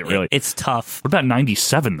don't like it really. It's tough. What about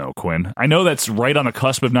 97 though, Quinn? I know that's right on the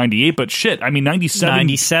cusp of 98, but shit, I mean 97.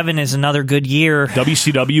 97 is another good year.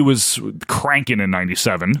 WCW was cranking in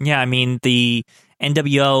 97. Yeah, I mean the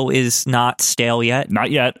NWO is not stale yet. Not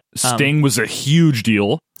yet. Sting was a huge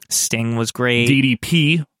deal. Sting was great.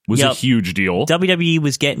 DDP was a huge deal. WWE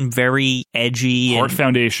was getting very edgy. Heart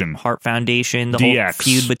Foundation. The DX. whole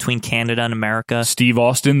feud between Canada and America. Steve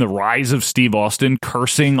Austin, the rise of Steve Austin,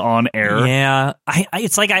 cursing on air. Yeah.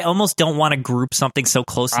 It's like I almost don't want to group something so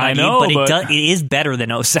close to 98, but it is better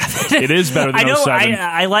than 07. It is better than 07.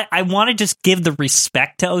 I want to just give the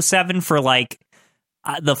respect to 07 for like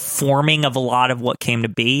the forming of a lot of what came to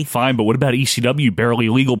be. Fine, but what about ECW, Barely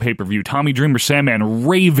Legal pay-per-view, Tommy Dreamer, Sandman,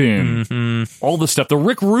 Raven, all the stuff, the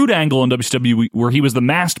Rick Rude angle in WCW where he was the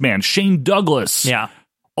masked man, Shane Douglas. Yeah.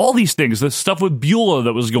 All these things, the stuff with Beulah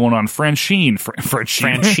that was going on, Francine,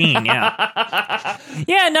 yeah.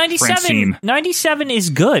 Yeah, 97 is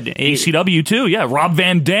good. ECW too, yeah, Rob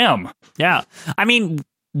Van Dam. Yeah. I mean,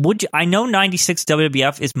 I know 96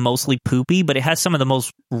 WWF is mostly poopy, but it has some of the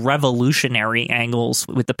most revolutionary angles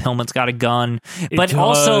with the Pillman's Got a Gun. But you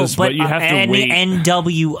have to wait. The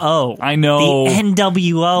NWO. I know. The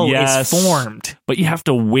NWO is formed. But you have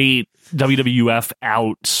to wait WWF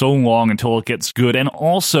out so long until it gets good. And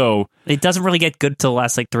also, it doesn't really get good till the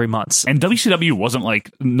last like 3 months. And WCW wasn't like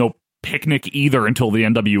picnic either until the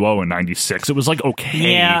NWO in 96. It was like,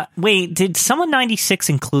 okay. Yeah. Wait, did some of 96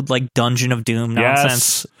 include like Dungeon of Doom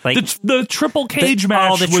nonsense? Yes. Like the triple cage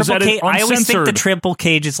match the was triple cage. I always think the uncensored. triple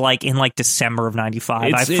cage is like in like December of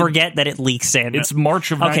 95. I forget that it leaks in. It's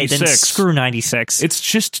March of 96. Okay, then screw 96. It's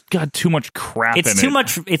just got too much crap in it. It's too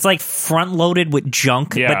much. It's like front loaded with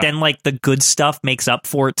junk, Yeah. but then like the good stuff makes up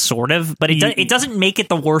for it, sort of. But it doesn't make it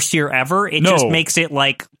the worst year ever. It just makes it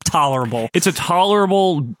like tolerable. It's a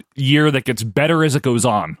tolerable year that gets better as it goes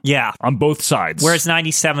on. Yeah. On both sides. Whereas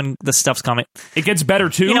 97, the stuff's coming. It gets better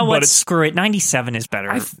too. You know what? But Screw it. 97 is better.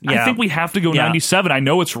 I think we have to go 97. I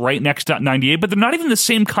know it's right next to 98, but they're not even the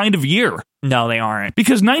same kind of year. No, they aren't.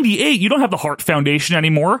 Because 98, you don't have the Hart Foundation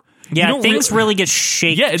anymore. Yeah, things really get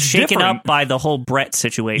shaken different. up by the whole Brett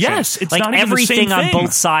situation. Yes, it's like not even the everything same on thing.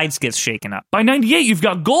 both sides gets shaken up. By 98, you've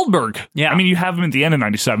got Goldberg. Yeah. I mean, you have him at the end of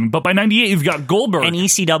 97, but by 98, you've got Goldberg. And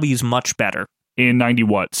ECW is much better. In 90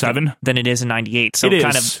 what? 7? Than it is in 98. So it it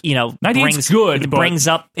kind is. of, 98's good, it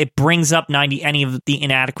brings up 90 any of the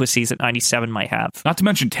inadequacies that 97 might have. Not to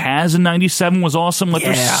mention Taz in 97 was awesome. Like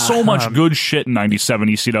there's so much good shit in 97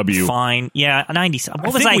 ECW. Fine. Yeah, 97.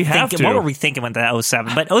 What was think I we have thinking? to. What were we thinking with that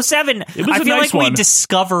 07? But 07, It was I a feel nice like we one.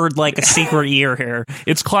 discovered like a secret year here.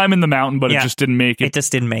 It's climbing the mountain, but it just didn't make it. It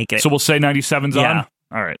just didn't make it. So we'll say 97's Yeah.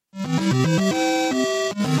 on? All right.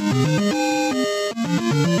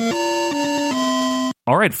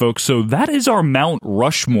 All right, folks, so that is our Mount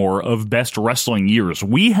Rushmore of best wrestling years.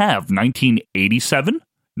 We have 1987,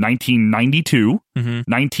 1992,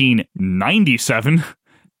 1997,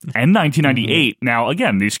 and 1998. Now,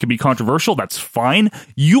 again, these could be controversial. That's fine.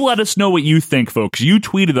 You let us know what you think, folks. You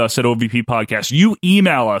tweeted us at OVP Podcast. You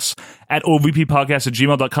email us at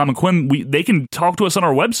ovppodcast@gmail.com. And Quinn, they can talk to us on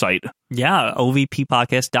our website. Yeah,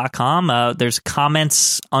 ovppodcast.com. There's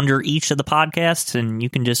comments under each of the podcasts, and you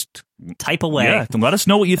can just type away. Yeah, and let us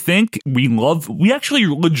know what you think. We actually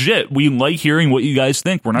legit, we like hearing what you guys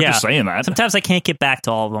think. We're not just saying that. Sometimes I can't get back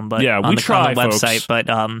to all of them, but yeah, we try, on the website, folks.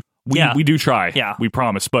 but we do try. Yeah. We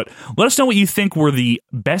promise. But let us know what you think were the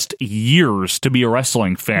best years to be a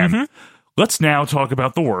wrestling fan. Let's now talk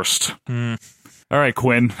about the worst. All right,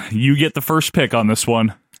 Quinn, you get the first pick on this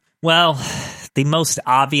one. Well, the most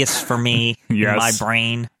obvious for me Yes. in my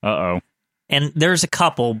brain. Uh-oh. And there's a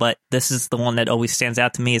couple, but this is the one that always stands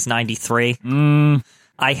out to me is 93.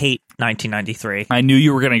 I hate 1993. I knew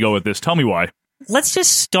you were going to go with this. Tell me why. Let's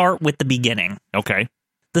just start with the beginning. Okay.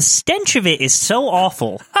 The stench of it is so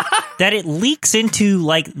awful that it leaks into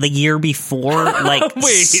like the year before, like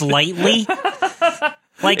slightly.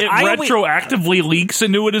 Like It I retroactively leaks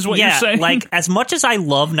into it is what you're saying? Like as much as I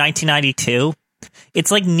love 1992, it's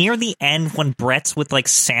like near the end when Brett's with like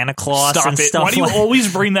Santa Claus Stop and it. stuff. Why do you like,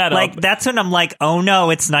 always bring that like up? that's when I'm like, oh no,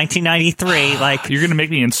 it's 1993. Like You're going to make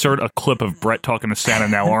me insert a clip of Brett talking to Santa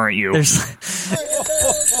now, aren't you?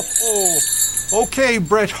 Okay,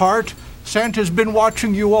 Bret Hart. Santa's been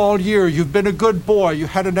watching you all year. You've been a good boy. You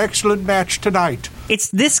had an excellent match tonight. It's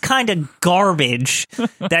this kind of garbage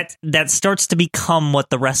that starts to become what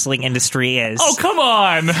the wrestling industry is. Oh, come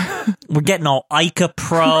on. We're getting all Ica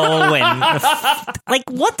Pro and like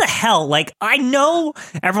what the hell? Like I know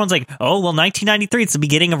everyone's like, oh well, 1993. It's the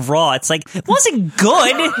beginning of Raw. It's like it wasn't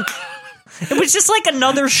good. It was just like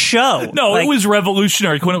another show. No, like, it was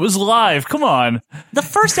revolutionary when it was live. Come on. The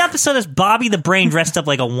first episode is Bobby the Brain dressed up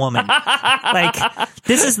like a woman. Like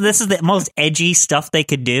this is the most edgy stuff they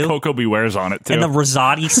could do. Coco Beware's on it too. And the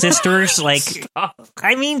Rosati sisters, like,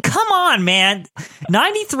 I mean, come on, man.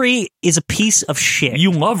 93 is a piece of shit.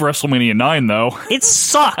 You love WrestleMania 9, though. It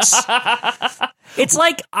sucks. It's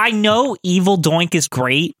like, I know Evil Doink is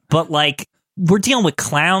great, but like, we're dealing with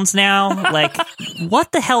clowns now. Like,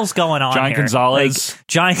 what the hell's going on Giant here? Gonzalez. Like,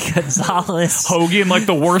 Giant Gonzalez. Hogan, like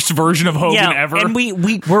the worst version of Hogan ever. And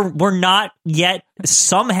we're not yet,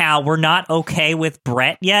 somehow, we're not okay with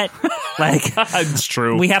Brett yet. Like, it's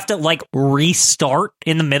true. We have to, like, restart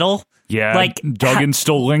in the middle. Yeah, like Duggan's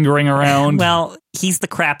still lingering around. Well, he's the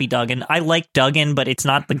crappy Duggan. I like Duggan, but it's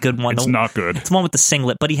not the good one. It's not good. It's the one with the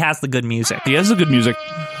singlet, but he has the good music. He has the good music.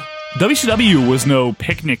 WCW was no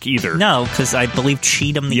picnic either. No, because I believe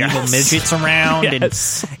Cheatham, the evil midget's around.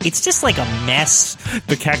 Yes. And it's just like a mess.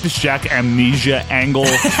 The Cactus Jack amnesia angle,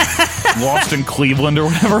 Lost in Cleveland or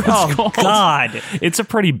whatever it's called. Oh, God. It's a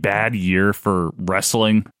pretty bad year for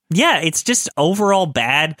wrestling. Yeah, it's just overall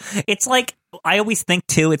bad. It's like, I always think,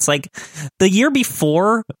 too, it's like the year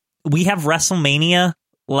before, we have WrestleMania,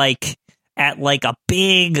 like, at, like, a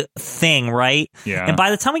big thing, right? Yeah. And by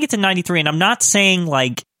the time we get to 93, and I'm not saying,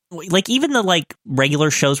 like even the, like,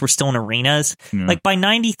 regular shows were still in arenas. Yeah. Like, by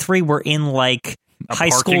 93, we're in, like, high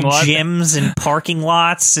school lot? gyms and parking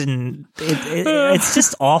lots, and it's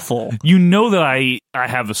just awful. You know that I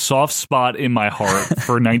have a soft spot in my heart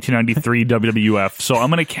for 1993 WWF, so I'm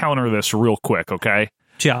going to counter this real quick, okay?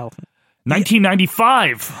 Joe.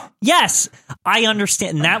 1995. Yes, I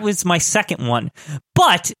understand. And that was my second one.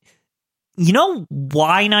 But you know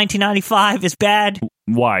why 1995 is bad?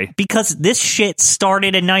 Why? Because this shit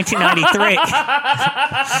started in 1993.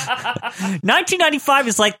 1995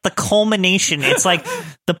 is like the culmination. It's like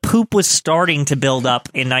the poop was starting to build up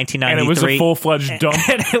in 1993. And it was a full-fledged dump.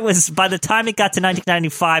 And it was, by the time it got to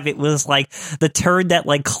 1995, it was like the turd that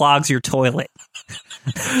like clogs your toilet.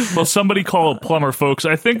 Well, somebody call a plumber, folks.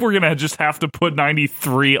 I think we're going to just have to put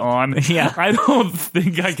 93 on. Yeah. I don't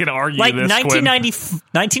think I can argue like this,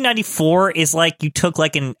 1994 is like you took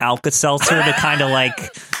like an Alka-Seltzer to kind of like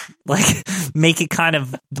make it kind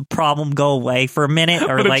of the problem go away for a minute,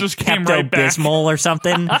 or like Pepto-Bismol or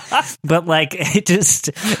something. But like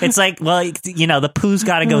it's like, well, you know, the poo's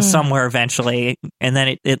got to go somewhere eventually, and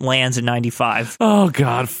then it lands in 95. Oh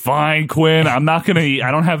God, fine, Quinn. I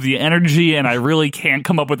don't have the energy, and I really can't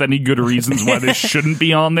come up with any good reasons why this shouldn't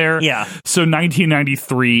be on there. Yeah. So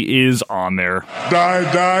 1993 is on there.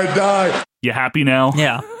 Die. You happy now?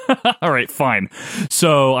 Yeah. All right, fine.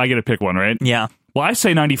 So I get to pick one, right? Yeah. Well, I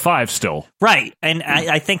say 95 still. Right. And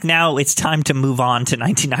I think now it's time to move on to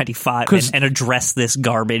 1995 and address this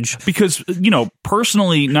garbage. Because, you know,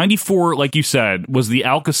 personally, 94, like you said, was the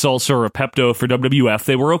Alka-Seltzer or Pepto for WWF.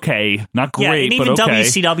 They were okay. Not great, yeah, and even but okay.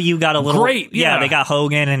 WCW got a little... Great, yeah. They got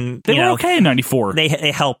Hogan and... They were okay in 94.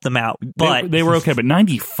 They helped them out, but... They were okay, but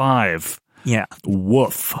 95... Yeah.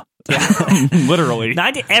 Woof. Yeah. Literally.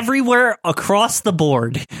 Everywhere across the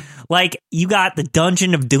board. Like, you got the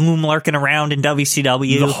Dungeon of Doom lurking around in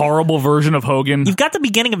WCW. The horrible version of Hogan. You've got the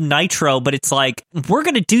beginning of Nitro, but it's like, we're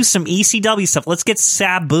going to do some ECW stuff. Let's get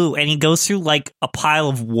Sabu. And he goes through, like, a pile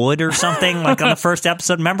of wood or something, like on the first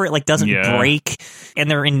episode. Remember, it, like, doesn't break. And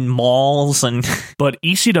they're in malls. But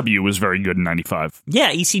ECW was very good in 95.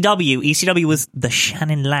 Yeah, ECW. ECW was the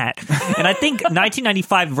shining light. And I think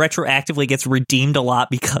 1995 retroactively gets redeemed a lot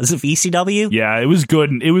because of ECW. Yeah, it was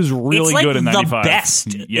good. It was really good in 95. It's like the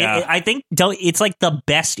best. Yeah. I think it's like the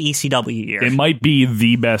best ECW year. It might be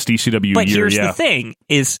the best ECW but year, here's the thing,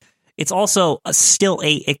 is it's also still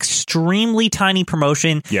a extremely tiny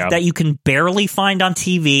promotion that you can barely find on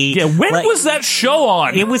TV. Yeah, when was that show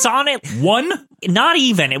on? It was on at 1? Not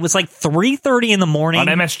even. It was like 3:30 in the morning. On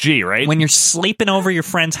MSG, right? When you're sleeping over your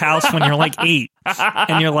friend's house when you're like 8.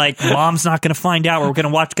 And you're like, Mom's not going to find out. We're going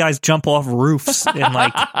to watch guys jump off roofs and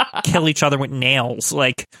like kill each other with nails.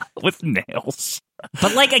 Like, with nails.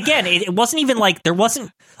 But like, again, it wasn't even like, there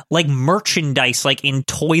wasn't like merchandise like in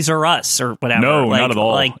Toys R Us or whatever. No, like, not at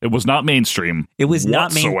all. Like, it was not mainstream. It was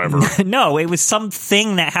not whatsoever. No, it was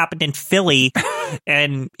something that happened in Philly,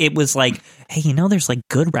 and it was like, hey, you know, there's like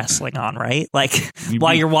good wrestling on, right? Like,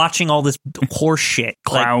 while you're watching all this horse shit,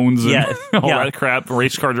 clowns, like, and all that crap,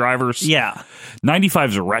 race car drivers. Yeah.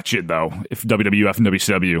 95 is wretched though. If WWF and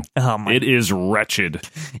WCW, it is wretched.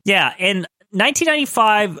 Yeah, and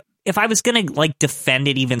 1995. If I was going to like defend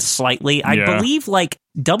it even slightly, I believe like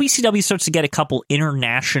WCW starts to get a couple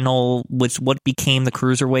international, which what became the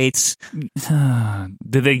cruiserweights. Who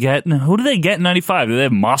did they get in 95? Did they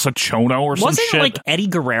have Masa Chono or some Wasn't shit? It like Eddie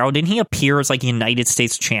Guerrero? Didn't he appear as like United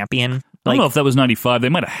States champion? I don't know if that was 95. They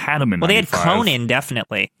might have had him in 95. They had Conan,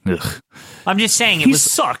 definitely. Ugh. I'm just saying he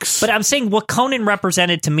sucks. But I'm saying what Conan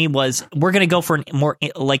represented to me was we're going to go for more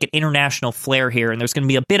like an international flair here, and there's going to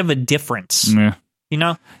be a bit of a difference. Yeah. You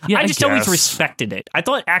know? Yeah, I just always respected it. I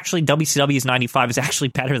thought actually WCW's 95 is actually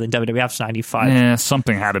better than WWF's 95. Yeah,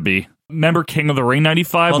 something had to be. Remember King of the Ring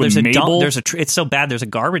 95 with Mabel? It's so bad there's a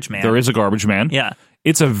garbage man. There is a garbage man. Yeah.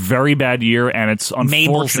 It's a very bad year, and it's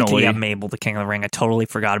unfortunately... Mabel, the King of the Ring. I totally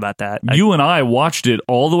forgot about that. You and I watched it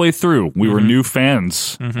all the way through. We were new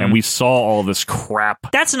fans, and we saw all this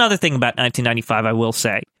crap. That's another thing about 1995, I will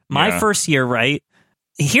say. My first year, right?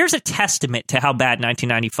 Here's a testament to how bad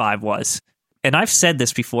 1995 was. And I've said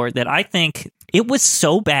this before, that I think it was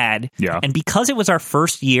so bad. Yeah. And because it was our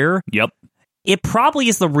first year, it probably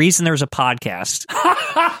is the reason there's a podcast.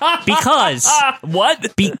 Because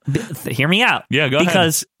what? Hear me out. Yeah, go ahead.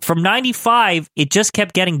 Because from 95, it just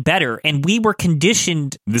kept getting better, and we were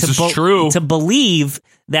conditioned to believe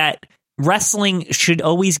that wrestling should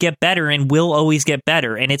always get better and will always get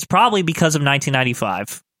better, and it's probably because of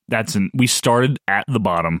 1995. We started at the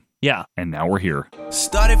bottom. Yeah. And now we're here.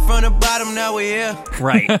 Started from the bottom, now we're here.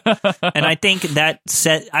 Right. And I think that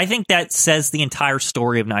says the entire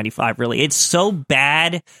story of 95, really. It's so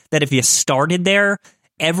bad that if you started there,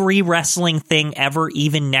 every wrestling thing ever,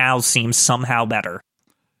 even now, seems somehow better.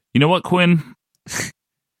 You know what, Quinn?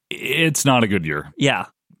 It's not a good year. Yeah.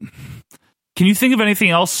 Can you think of anything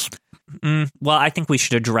else? Well, I think we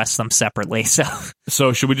should address them separately.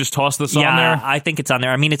 So should we just toss this on there? Yeah, I think it's on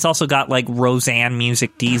there. I mean, it's also got like Roseanne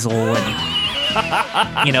music, Diesel,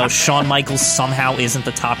 and Shawn Michaels somehow isn't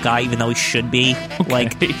the top guy, even though he should be. Okay.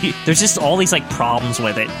 Like, there's just all these like problems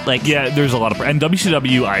with it. Like, yeah, there's a lot of. And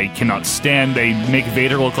WCW, I cannot stand. They make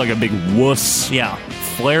Vader look like a big wuss. Yeah.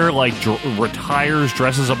 Flair like retires,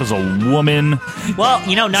 dresses up as a woman. Well,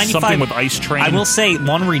 95. Something with Ice Train. I will say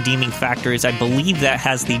one redeeming factor is I believe that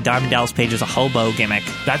has the Diamond Dallas Page as a hobo gimmick.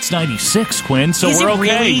 That's 96, Quinn. So Is we're it okay.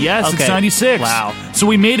 really? Yes, Okay. it's 96. Wow. So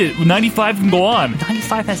we made it. 95 can go on.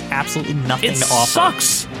 95 has absolutely nothing It to offer.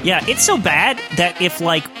 sucks. Yeah, it's so bad that if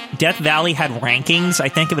like Death Valley had rankings, I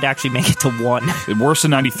think it would actually make it to 1. Worse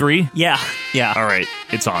than 93? Yeah. All right,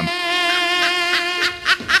 it's on.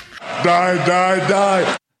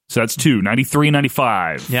 Die. So that's 2, 93,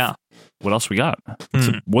 95. Yeah. What else we got?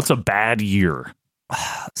 What's a bad year?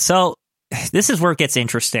 So this is where it gets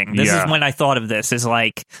interesting. This is when I thought of this. Is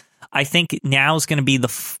like, I think now is going to be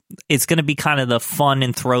it's going to be kind of the fun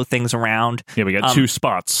and throw things around. Yeah, we got 2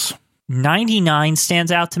 spots. 99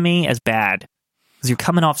 stands out to me as bad because you're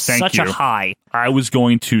coming off such a high. I was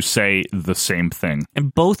going to say the same thing.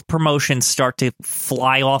 And both promotions start to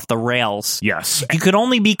fly off the rails. Yes. You could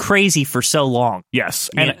only be crazy for so long. Yes.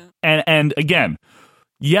 And again,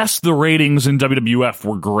 yes, the ratings in WWF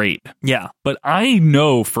were great. Yeah. But I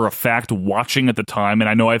know for a fact, watching at the time, and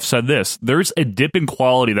I know I've said this, there's a dip in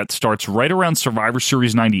quality that starts right around Survivor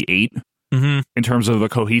Series 98. In terms of the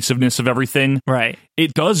cohesiveness of everything. Right.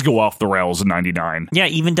 It does go off the rails in 99. Yeah,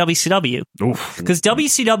 even WCW. Because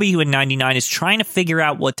WCW in 99 is trying to figure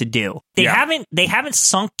out what to do. They haven't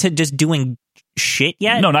sunk to just doing shit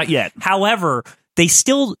yet. No, not yet. However,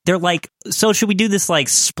 they're like, so should we do this like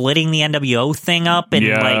splitting the NWO thing up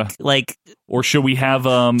and like or should we have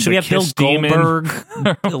should we have Bill Goldberg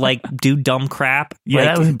like do dumb crap?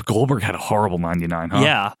 Yeah, like, Goldberg had a horrible 99, huh?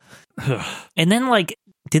 Yeah. And then like,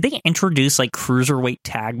 did they introduce like cruiserweight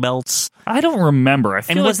tag belts? I don't remember. I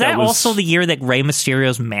feel and was like that also the year that Rey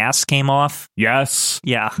Mysterio's mask came off? Yes.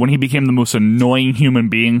 Yeah. When he became the most annoying human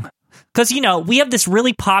being. Because, we have this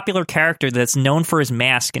really popular character that's known for his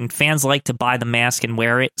mask, and fans like to buy the mask and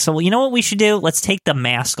wear it. So, you know what we should do? Let's take the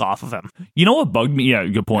mask off of him. You know what bugged me? Yeah,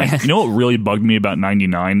 good point. You know what really bugged me about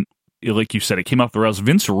 99? Like you said, it came off the rails.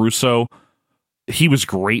 Vince Russo, he was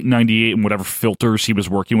great in 98 and whatever filters he was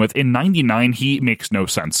working with. In 99, he makes no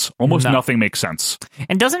sense. Almost nothing makes sense.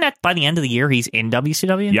 And doesn't that, by the end of the year, he's in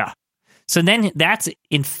WCW? Yeah. So then that's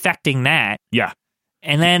infecting that. Yeah.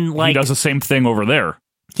 And then, like... he does the same thing over there.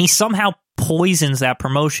 He somehow poisons that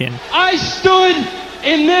promotion. I stood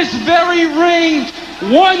in this very ring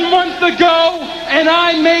 1 month ago, and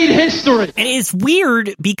I made history. And it's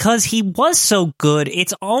weird because he was so good.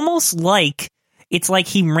 It's almost like... It's like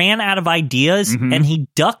he ran out of ideas and he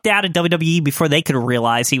ducked out of WWE before they could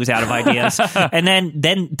realize he was out of ideas. And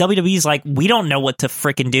then WWE's like, we don't know what to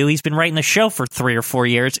frickin' do. He's been writing the show for 3 or 4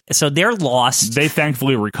 years. So they're lost. They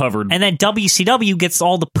thankfully recovered. And then WCW gets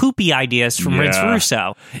all the poopy ideas from Vince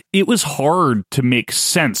Russo. It was hard to make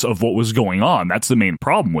sense of what was going on. That's the main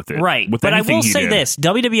problem with it. Right. With but I will say did. this.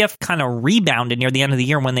 WWF kind of rebounded near the end of the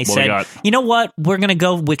year when they said, you know what? We're going to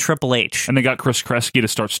go with Triple H. And they got Chris Kresge to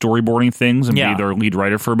start storyboarding things and be their lead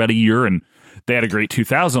writer for about a year, and they had a great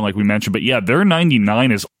 2000 like we mentioned, but yeah, their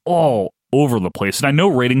 99 is all over the place. And I know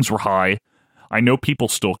ratings were high, I know people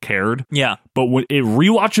still cared, but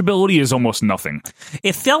rewatchability is almost nothing.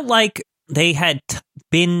 It felt like they had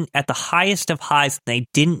been at the highest of highs and they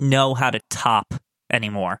didn't know how to top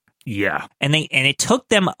anymore. Yeah. And it took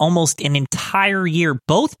them almost an entire year,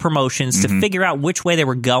 both promotions, to figure out which way they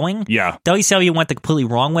were going. Yeah. WCW went the completely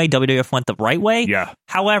wrong way. WWF went the right way. Yeah.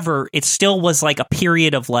 However, it still was like a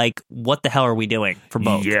period of like, what the hell are we doing for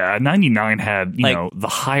both? Yeah. 99 had, you know, the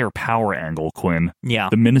higher power angle, Quinn. Yeah.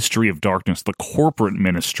 The Ministry of Darkness, the corporate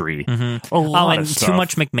ministry. A lot of stuff. Too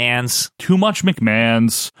much McMahon's. Too much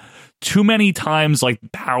McMahon's. Too many times, like,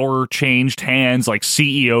 power changed hands, like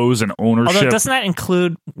CEOs and ownership. Although, doesn't that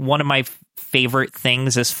include one of my favorite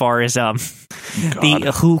things as far as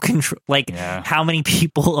the who control, like how many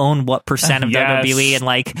people own what percent of WWE, and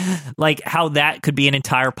like how that could be an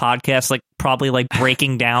entire podcast, like probably like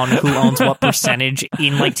breaking down who owns what percentage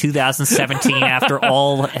in like 2017 after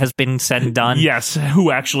all has been said and done. Yes, who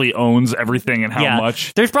actually owns everything and how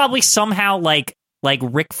much. There's probably somehow like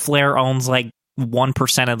Ric Flair owns like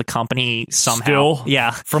 1% of the company somehow.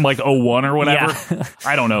 Still? From like 01 or whatever. Yeah.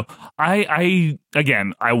 I don't know. I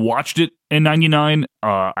watched it in 99.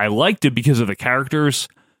 I liked it because of the characters.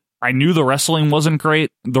 I knew the wrestling wasn't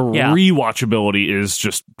great. The rewatchability is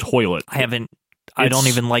just toilet. I haven't I don't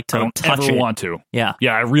even like to touch ever it. Want to. Yeah.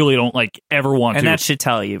 Yeah, I really don't ever want to. And that should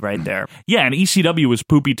tell you right there. Yeah, and ECW was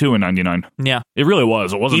poopy too in 99. Yeah. It really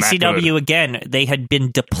was. It wasn't ECW, that good. again, they had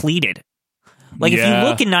been depleted. Like, if you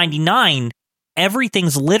look in 99,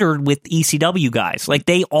 everything's littered with ECW guys. Like,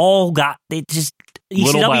 they just...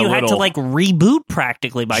 ECW had to, reboot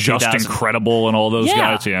practically by Just 2000. Incredible and all those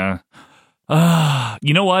guys, yeah.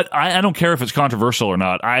 You know what? I don't care if it's controversial or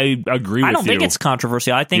not. I agree with you. I don't think it's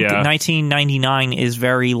controversial. I think 1999 is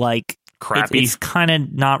very, crappy. It's kind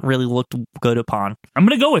of not really looked good upon. I'm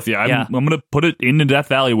going to go with you. I'm going to put it into Death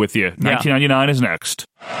Valley with you. 1999 is next.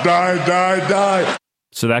 Die.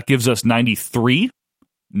 So that gives us 93,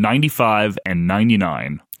 95, and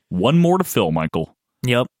 99. One more to fill, Michael.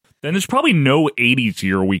 Yep. Then there's probably no 80s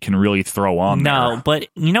year we can really throw on there. No, but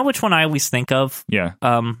you know which one I always think of? Yeah.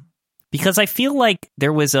 Because I feel like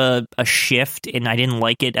there was a shift, and I didn't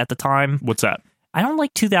like it at the time. What's that? I don't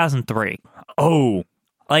like 2003. Oh.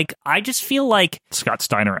 I just feel like... Scott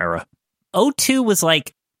Steiner era. 02 was I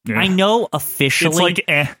know officially...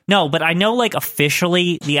 It's No, but I know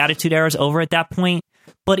officially the Attitude Era is over at that point.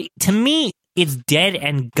 But to me, it's dead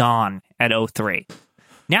and gone at 03.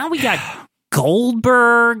 Now we got...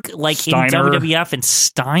 Goldberg, Steiner. in WWF, and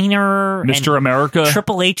Steiner, Mr. and America.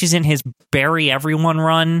 Triple H is in his Bury Everyone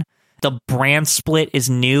run. The brand split is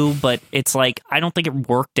new, but it's I don't think it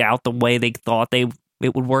worked out the way they thought it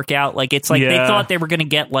would work out. They thought they were going to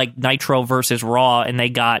get Nitro versus Raw, and they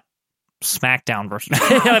got SmackDown versus.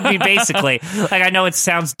 I mean, basically, I know it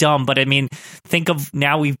sounds dumb, but I mean, think of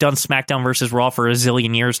now we've done SmackDown versus Raw for a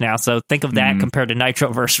zillion years now, so think of that compared to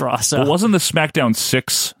Nitro versus Raw. So, well, wasn't the SmackDown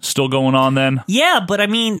 6 still going on then? Yeah, but I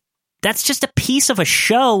mean, that's just a piece of a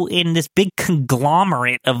show in this big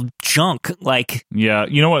conglomerate of junk. Yeah,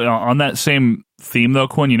 you know what? On that same theme though,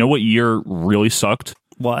 Quinn, you know what year really sucked?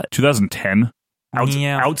 What? 2010.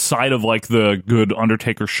 Outside of the good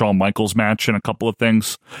Undertaker Shawn Michaels match and a couple of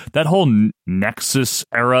things, that whole Nexus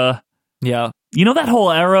era. Yeah. You know that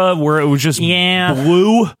whole era where it was just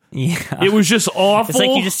blue? Yeah. It was just awful.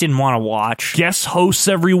 It's you just didn't want to watch. Guest hosts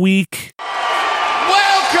every week. Welcome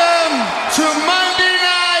to Monday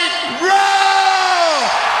Night Raw!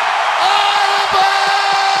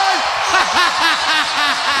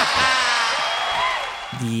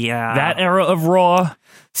 Yeah. That era of Raw.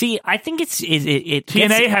 See, I think it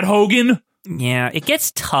TNA had Hogan. Yeah, it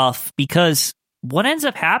gets tough because what ends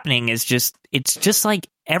up happening is it's just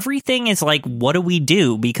everything is what do we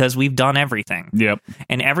do because we've done everything. Yep.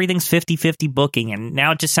 And everything's 50-50 booking, and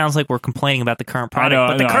now it just sounds like we're complaining about the current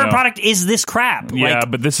product. The current product is this crap. Yeah,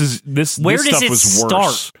 but this where this does stuff it was start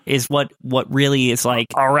worse. Is what really is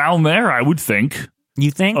around there, I would think.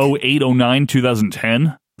 You think? 08, 09,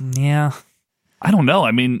 2010. Yeah. I don't know. I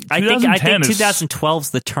mean, I think 2012's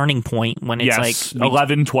the turning point when it's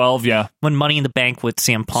 11, 12, yeah. When Money in the Bank with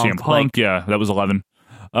CM Punk. CM Punk, yeah, that was 11.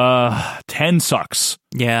 10 sucks.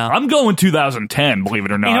 Yeah. I'm going 2010, believe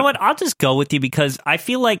it or not. You know what? I'll just go with you because I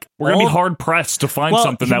feel like we're going to be hard pressed to find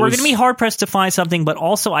something that we're going to be hard pressed to find something, but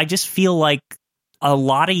also I just feel like a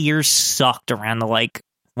lot of years sucked around the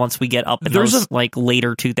once we get up in those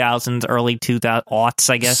later 2000s, early 2000s,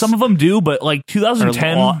 I guess. Some of them do, but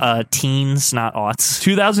 2010... teens, not aughts.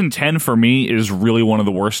 2010 for me is really one of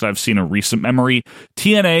the worst I've seen in recent memory.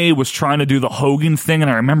 TNA was trying to do the Hogan thing, and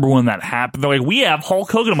I remember when that happened. They're we have Hulk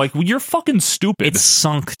Hogan. I'm well, you're fucking stupid. It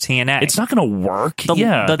sunk TNA. It's not going to work.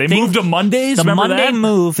 They moved to Mondays. The Remember Monday that?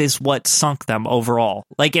 move is what sunk them overall.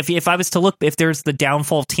 If I was to look, if there's the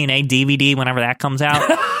Downfall of TNA DVD, whenever that comes out...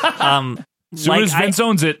 soon as Vince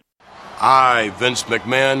owns it. I, Vince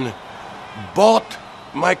McMahon, bought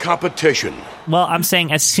my competition. Well, I'm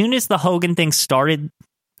saying as soon as the Hogan thing started,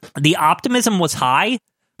 the optimism was high,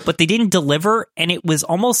 but they didn't deliver, and it was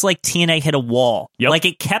almost like TNA hit a wall. Yep.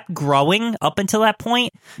 It kept growing up until that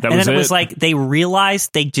point, and was then it was they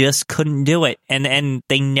realized they just couldn't do it, and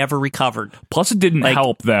they never recovered. Plus, it didn't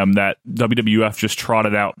help them that WWF just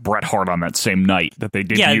trotted out Bret Hart on that same night that they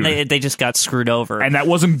debuted. Yeah, they just got screwed over. And that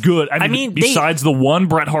wasn't good. I mean besides the one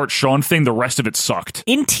Bret Hart-Shawn thing, the rest of it sucked.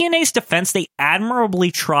 In TNA's defense, they admirably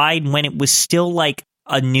tried when it was still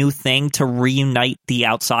a new thing to reunite the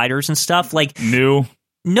outsiders and stuff. New?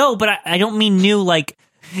 No, but I don't mean new.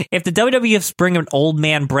 If the WWF's bring an old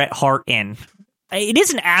man Bret Hart in, it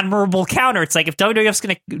is an admirable counter. It's if WWF's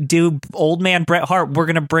going to do old man Bret Hart, we're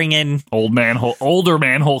going to bring in older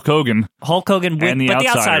man Hulk Hogan. Hulk Hogan, and the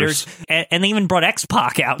outsiders. And they even brought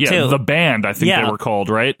X-Pac out, too. Yeah, the band, I think they were called,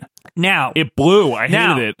 right? Now it blew. I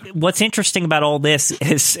hated it. What's interesting about all this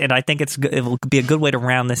is, and I think it will be a good way to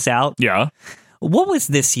round this out. Yeah. What was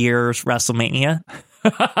this year's WrestleMania?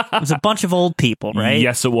 It was a bunch of old people, right?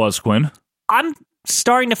 Yes, it was, Quinn. I'm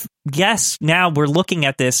starting to guess now. We're looking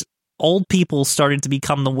at this. Old people started to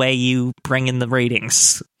become the way you bring in the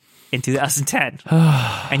ratings in 2010,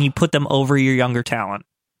 and you put them over your younger talent.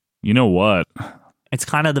 You know what? It's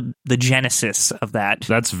kind of the genesis of that.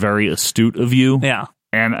 That's very astute of you. Yeah.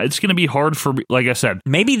 And it's going to be hard for, like I said.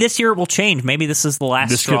 Maybe this year it will change. Maybe this is the last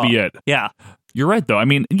This straw. could be it. Yeah. You're right, though. I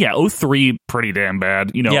mean, yeah, 03, pretty damn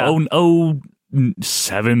bad. You know,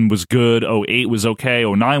 07 was good. 08 was okay.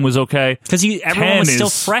 09 was okay. Because everyone was still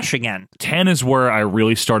fresh again. 10 is where I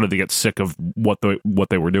really started to get sick of what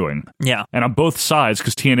they were doing. Yeah. And on both sides,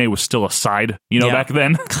 because TNA was still a side, back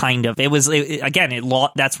then. Kind of. It was,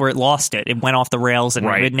 that's where it lost it. It went off the rails and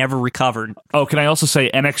it never recovered. Oh, can I also say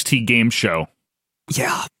NXT Game Show?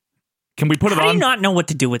 Yeah. Can we put it on? How do you not know what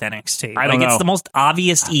to do with NXT? I don't know. It's the most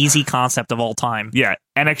obvious, easy concept of all time. Yeah,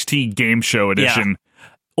 NXT Game Show Edition. Yeah.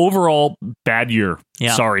 Overall, bad year.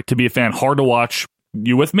 Yeah. Sorry, to be a fan, hard to watch.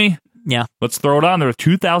 You with me? Yeah. Let's throw it on there.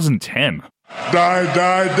 2010.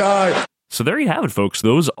 Die. So there you have it, folks.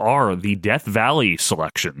 Those are the Death Valley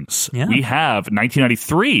selections. Yeah. We have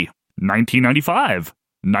 1993, 1995,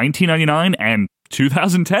 1999, and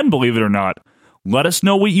 2010, believe it or not. Let us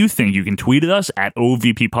know what you think. You can tweet at us at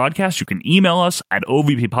OVP Podcast. You can email us at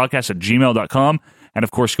ovppodcast@gmail.com. And, of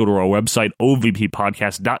course, go to our website,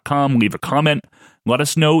 ovppodcast.com. Leave a comment. Let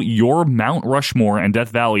us know your Mount Rushmore and Death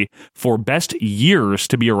Valley for best years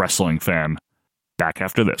to be a wrestling fan. Back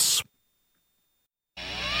after this.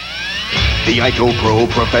 The Ico Pro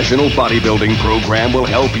Professional Bodybuilding Program will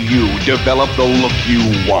help you develop the look you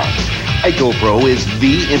want. Ico Pro is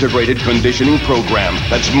the integrated conditioning program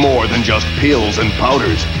that's more than just pills and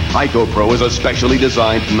powders. Ico Pro is a specially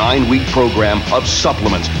designed 9-week program of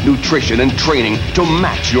supplements, nutrition, and training to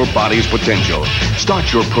match your body's potential.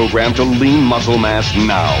 Start your program to lean muscle mass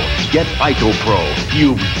now. Get Ico Pro.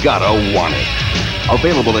 You've gotta want it.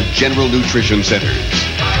 Available at General Nutrition Centers.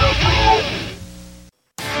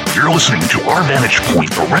 You're listening to Our Vantage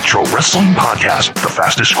Point, the Retro Wrestling Podcast, the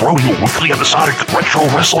fastest growing weekly episodic retro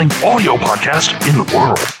wrestling audio podcast in the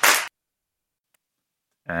world.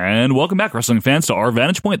 And welcome back, wrestling fans, to Our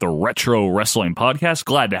Vantage Point, the Retro Wrestling Podcast.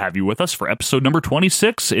 Glad to have you with us for episode number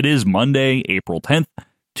 26. It is Monday, April 10th,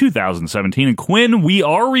 2017. And Quinn, we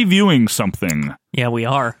are reviewing something. Yeah, we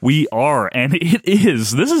are. We are, and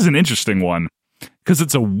this is an interesting one. Because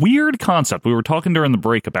it's a weird concept. We were talking during the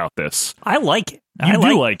break about this. I like it. You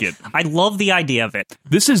do like it. I love the idea of it.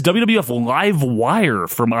 This is WWF Live Wire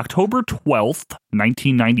from October 12th,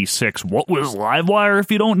 1996. What was Live Wire,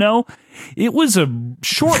 if you don't know? It was a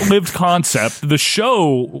short-lived concept. The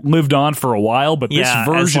show lived on for a while, but this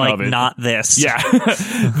version of it... not this. Yeah.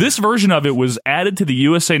 This version of it was added to the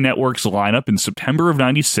USA Network's lineup in September of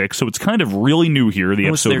 96, so it's kind of really new here, the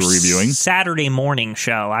episode we're reviewing. Saturday morning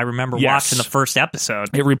show. I remember watching the first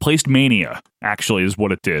episode. It replaced Mania, actually, is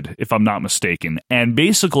what it did, if I'm not mistaken. And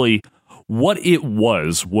basically, what it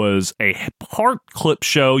was a part clip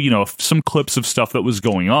show, some clips of stuff that was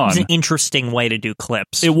going on. It was an interesting way to do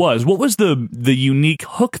clips. It was. What was the unique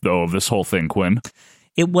hook, though, of this whole thing, Quinn?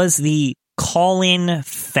 It was the call-in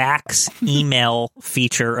fax email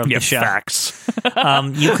feature of the show. Fax.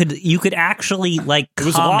 You could actually comment. It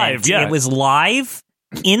was live, yeah. It was live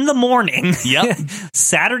in the morning. Yep.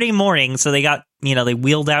 Saturday morning, so they got they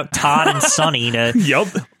wheeled out Todd and Sonny to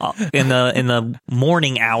in the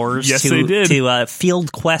morning hours they did. to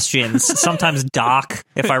field questions. Sometimes Doc,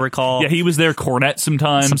 if I recall. Yeah, he was there. Cornette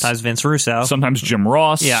sometimes Vince Russo, sometimes Jim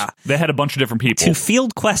Ross. Yeah, they had a bunch of different people to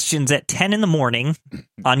field questions at 10 in the morning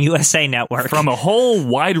on USA Network from a whole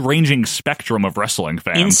wide-ranging spectrum of wrestling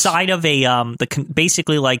fans inside of a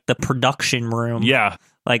basically like the production room. Yeah.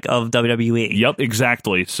 Like of WWE. Yep,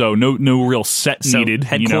 exactly. So no real set needed.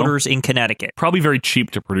 Headquarters in Connecticut. Probably very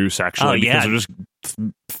cheap to produce, actually, because they're just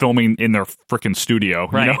filming in their freaking studio.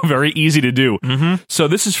 Right. Very easy to do. Mm-hmm. So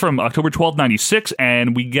this is from October 12th, 96,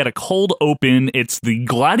 and we get a cold open. It's the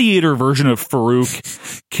Gladiator version of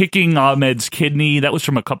Farouk kicking Ahmed's kidney. That was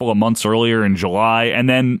from a couple of months earlier in July. And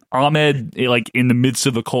then Ahmed, in the midst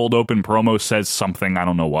of the cold open promo, says something. I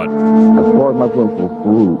don't know what. As far as my feelings for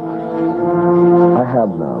Farouk, I have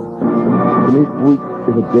none. To me, Farouk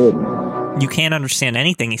is a dead man. You can't understand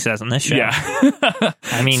anything he says on this show. Yeah.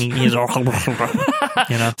 I mean, he's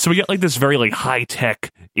So we get this very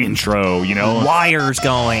high-tech intro, Wires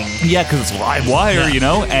going. Yeah, because it's live wire,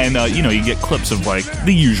 and, you get clips of,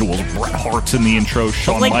 the usuals. Bret Hart's in the intro,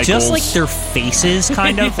 Shawn Michaels. Just, their faces,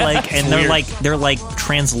 kind of, and they're,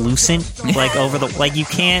 translucent, over the, you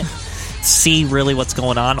can't see really what's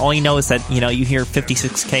going on. All you know is that, you hear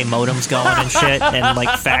 56K modems going and shit and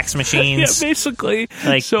fax machines. Yeah, basically.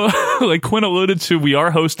 So, like Quinn alluded to, we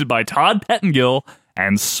are hosted by Todd Pettengill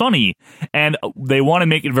and Sonny. And they want to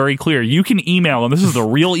make it very clear. You can email them. This is the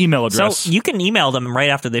real email address. So you can email them right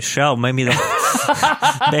after this show. Maybe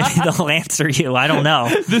they'll answer you. I don't know.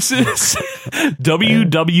 This is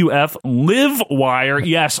WWF Livewire.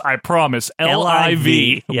 Yes, I promise.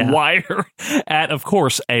 LIV wire at, of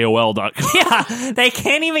course, AOL.com. Yeah, they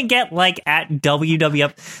can't even get like at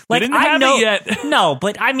WWF. Like, they didn't have it yet. No,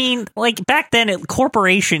 but I mean, like back then,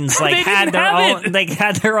 corporations like had their own. They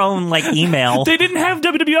had their own like email. They didn't have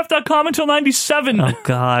WWF.com until 97. Oh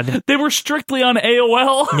God, they were strictly on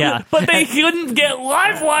AOL. Yeah, but they couldn't get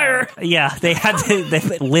Livewire. Yeah, they had to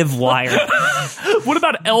Livewire. What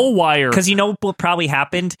about L-Wire? Because you know what probably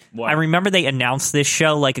happened? What? I remember they announced this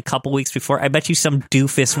show like a couple weeks before. I bet you some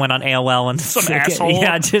doofus went on AOL and some asshole.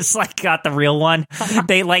 Yeah, just like got the real one.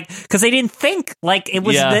 They like because they didn't think like it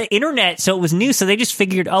was the internet, so it was new. So they just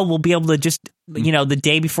figured, oh, we'll be able to just the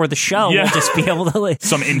day before the show, we'll just be able to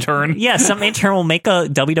some intern. Yeah, some intern will make a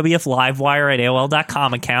WWF Livewire at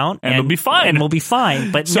AOL.com account and it'll be fine. And we'll be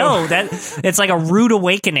fine. But no, it's like a rude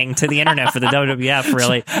awakening to the internet for the WWF,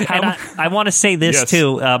 really. And I want to say this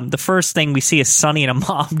too. The first thing we see is Sonny in a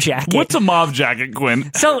mob jacket. What's a mob jacket,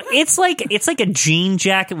 Quinn? So it's like a jean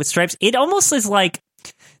jacket with stripes. It almost is like,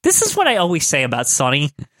 this is what I always say about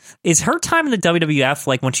Sonny. Is her time in the WWF,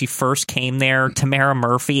 like when she first came there, Tamara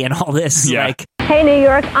Murphy and all this, like, hey New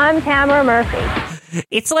York, I'm Tamara Murphy.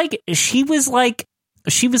 It's like she was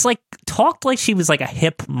talked like she was like a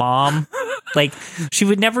hip mom. Like she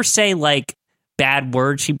would never say like bad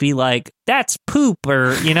words. She'd be like, that's poop,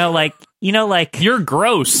 or like you're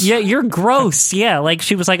gross. Yeah, you're gross. Yeah, like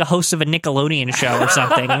she was like a host of a Nickelodeon show or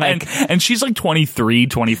something. Like, and she's like 23,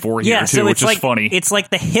 24 here too, which is funny. It's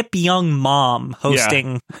like the hip young mom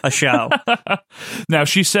hosting a show. Now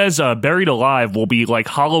she says Buried Alive will be like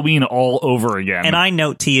Halloween all over again. And I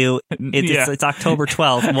note to you, it's October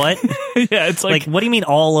 12th. What? Yeah, it's like, what do you mean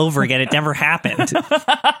all over again? It never happened.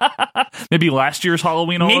 Maybe last year's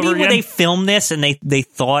Halloween all over again? Maybe when they filmed this and they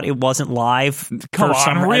thought it wasn't live. Come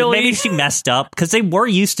on, really? Maybe she messed up because they were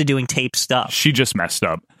used to doing tape stuff. She just messed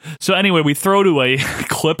up. So anyway, we throw to a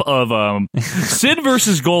clip of Sid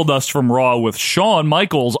versus Goldust from Raw with Shawn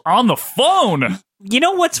Michaels on the phone. You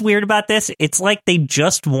know what's weird about this? It's like they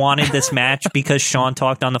just wanted this match because Shawn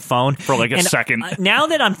talked on the phone for like a second. Now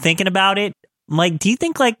that I'm thinking about it, like, do you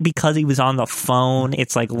think like because he was on the phone,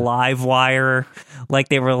 it's like Livewire? Like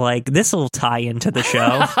they were like, this will tie into the show.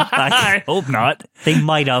 I hope not. They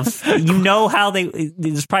might have. You know how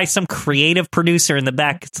there's probably some creative producer in the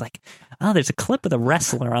back. It's like, oh, there's a clip of the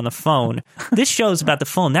wrestler on the phone. This show's about the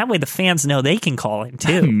phone. That way the fans know they can call in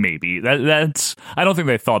too. Maybe. That's. I don't think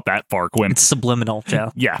they thought that far, Quinn. It's subliminal,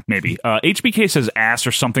 Joe. Yeah, maybe. HBK says ass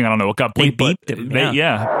or something. I don't know. It got bleeped. They beeped him.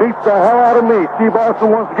 Yeah. Beat the hell out of me. Steve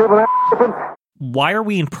Austin wants to give an ass. Why are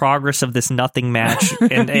we in progress of this nothing match?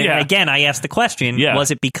 And again, I asked the question, was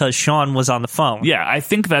it because Shawn was on the phone? Yeah, I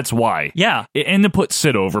think that's why. Yeah. And to put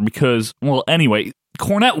Sid over because, well, anyway,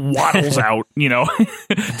 Cornette waddles out,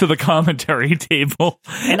 to the commentary table.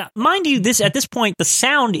 And mind you, at this point, the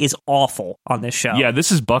sound is awful on this show. Yeah,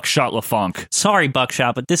 this is Buckshot LaFunk. Sorry,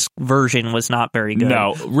 Buckshot, but this version was not very good.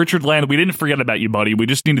 No, Richard Land, we didn't forget about you, buddy. We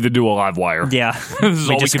just needed to do a live wire. Yeah. This is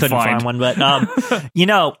all we just could couldn't find one. But,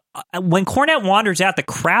 when Cornette wanders out, the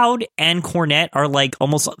crowd and Cornette are like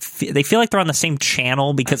almost, they feel like they're on the same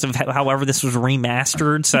channel because of however this was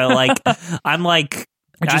remastered. So, like, I'm like,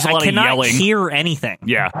 just I cannot hear anything.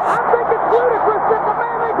 Yeah. I think it's ludicrous that the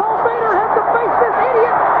man they call Vader has to face this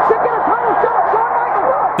idiot to get a title shot at Shawn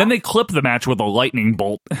Michaels. Then they clip the match with a lightning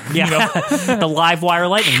bolt. Yeah, the live wire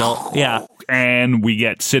lightning bolt. Yeah. And we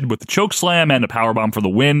get Sid with the choke slam and a powerbomb for the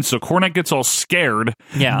win. So Cornette gets all scared.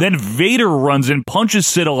 Yeah. Then Vader runs in, punches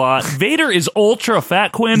Sid a lot. Vader is ultra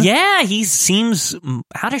fat, Quinn. Yeah, he seems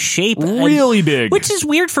out of shape. Really big. Which is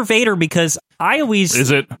weird for Vader because I always...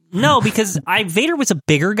 Is it? No, because Vader was a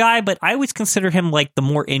bigger guy, but I always consider him like the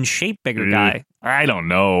more in shape bigger guy. I don't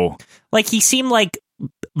know. Like he seemed like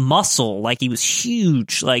muscle, like he was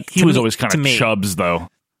huge. Like he was always kind of chubs, though.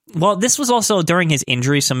 Well, this was also during his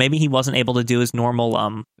injury, so maybe he wasn't able to do his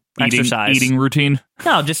normal exercise. Eating routine?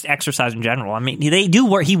 No, just exercise in general. I mean, they do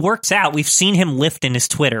work. He works out. We've seen him lift in his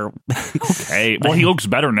Twitter. Okay. Well, he looks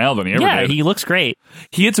better now than he ever did. Yeah, he looks great.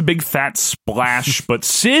 He hits a big fat splash, but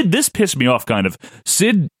Sid, this pissed me off kind of.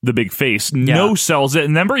 Sid, the big face, no sells it. And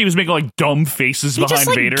remember, he was making like dumb faces behind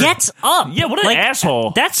Vader. He gets up. Yeah, what an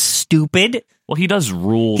asshole. That's stupid. Well, he does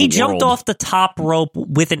rule He the jumped world. off the top rope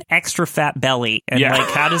with an extra fat belly. And like,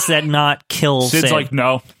 how does that not kill Sid's Sid? like,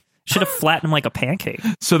 no. Should have flattened him like a pancake.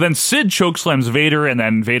 So then Sid chokeslams Vader, and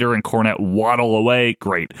then Vader and Cornette waddle away.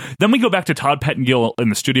 Great. Then we go back to Todd Pettengill in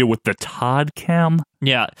the studio with the Todd Cam.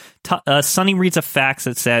 Yeah. Sonny reads a fax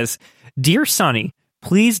that says, "Dear Sonny,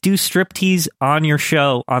 please do striptease on your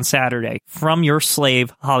show on Saturday. From your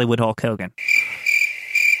slave, Hollywood Hulk Hogan."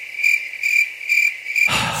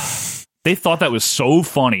 They thought that was so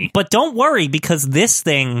funny. But don't worry, because this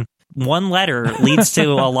thing, one letter, leads to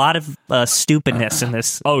a lot of stupidness in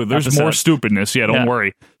this there's episode. more stupidness. Yeah, don't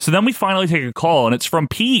worry. So then we finally take a call, and it's from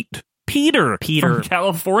Peter from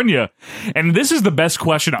California. And this is the best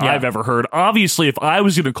question I've ever heard. Obviously, if I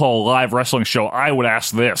was going to call a live wrestling show, I would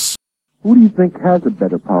ask this. Who do you think has a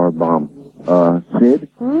better power bomb? Sid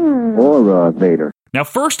or Vader? Now,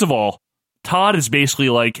 first of all, Todd is basically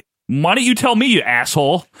like, why don't you tell me, you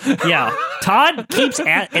asshole? Yeah. Todd keeps,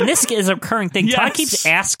 and this is a recurring thing, Yes. Todd keeps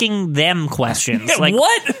asking them questions. Yeah, like,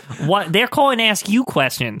 what? They're calling to ask you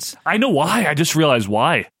questions. I know why. I just realized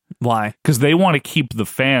why. Why? Because they want to keep the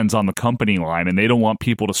fans on the company line, and they don't want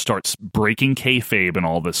people to start breaking kayfabe and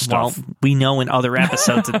all this stuff. Well, we know in other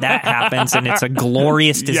episodes that happens, and it's a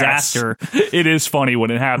glorious disaster. Yes. It is funny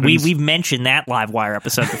when it happens. We've mentioned that Livewire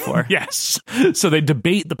episode before. Yes. So they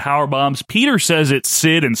debate the power bombs. Peter says it's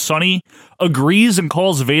Sid, and Sonny agrees and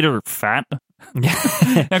calls Vader fat.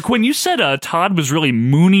 Now, Quinn, you said Todd was really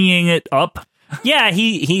mooneying it up. Yeah,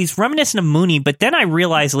 he's reminiscent of Mooney, but then I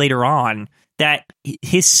realized later on that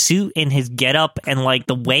his suit and his getup and like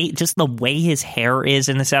the way his hair is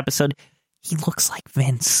in this episode, he looks like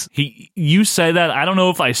Vince. You say that, I don't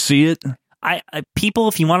know if I see it. I people,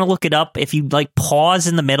 if you want to look it up, if you like pause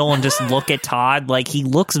in the middle and just look at Todd, like he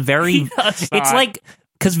looks very. It's like.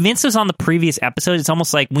 Because Vince was on the previous episode, it's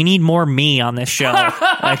almost like we need more me on this show.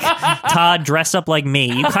 Like Todd, dress up like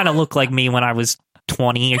me. You kind of look like me when I was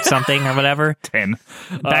 20 or something or whatever. 10.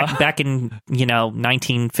 Back in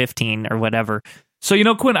 1915 or whatever. So,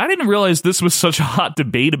 Quinn, I didn't realize this was such a hot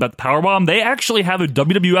debate about the powerbomb. They actually have a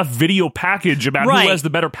WWF video package about who has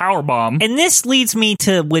the better powerbomb. And this leads me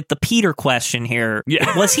with the Peter question here.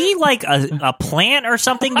 Yeah. Was he like a plant or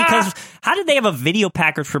something? Because how did they have a video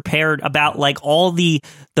package prepared about like all the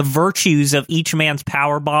virtues of each man's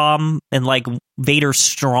powerbomb and like Vader's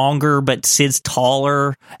stronger but Sid's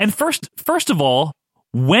taller? And first of all,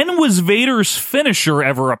 when was Vader's finisher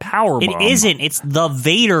ever a power bomb? It isn't. It's the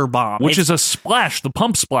Vader bomb. Which is a splash, the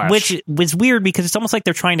pump splash. Which was weird because it's almost like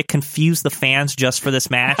they're trying to confuse the fans just for this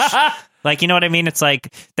match. Like, you know what I mean? It's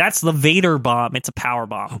like, that's the Vader bomb. It's a power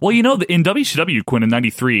bomb. Well, in WCW, Quinn, in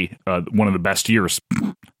 93, one of the best years,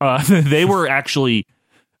 they were actually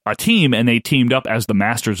a team, and they teamed up as the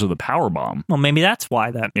Masters of the Powerbomb. Well, maybe that's why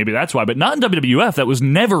then. Maybe that's why, but not in WWF. That was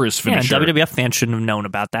never his finisher. Yeah, WWF fans shouldn't have known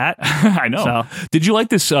about that. I know. So. Did you like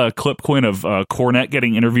this clip, Quinn, of Cornette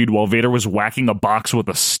getting interviewed while Vader was whacking a box with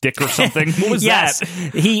a stick or something? What was that?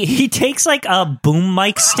 He takes like a boom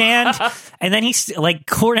mic stand, and then he's like,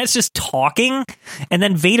 Cornette's just talking, and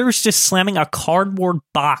then Vader's just slamming a cardboard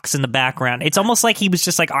box in the background. It's almost like he was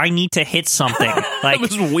just like, I need to hit something. Like, that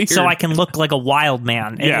was weird. So I can look like a wild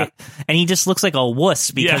man. Yeah. And he just looks like a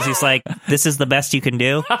wuss because he's like, this is the best you can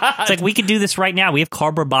do. It's like, we could do this right now. We have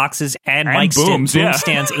cardboard boxes and mic boom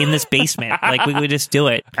stands in this basement. Like, we would just do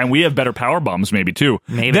it. And we have better power bombs, maybe, too.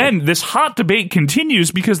 Maybe. Then this hot debate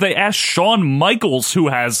continues because they ask Shawn Michaels who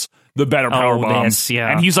has the better power bomb. And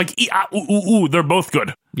he's like, they're both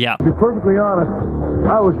good. Yeah. To be perfectly honest,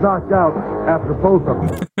 I was knocked out after both of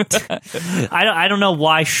them. I don't know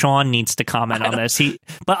why Shawn needs to comment on this.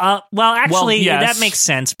 That makes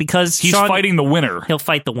sense because he's Shawn, fighting the winner. He'll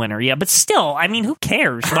fight the winner, yeah. But still, I mean, who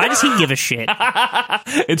cares? Why does he give a shit?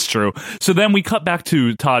 It's true. So then we cut back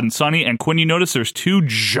to Todd and Sonny, and Quinn, you notice there's two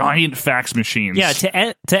giant fax machines. Yeah,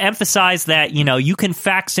 to emphasize that, you can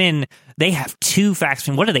fax in. They have two fax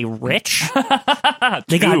machines. What are they, rich?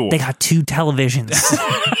 They got two televisions.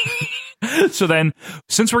 So then,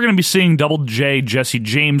 since we're going to be seeing Double J Jesse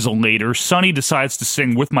James later, Sonny decides to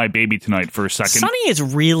sing With My Baby Tonight for a second. Sonny is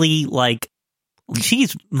really like,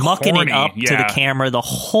 she's mucking it up to the camera the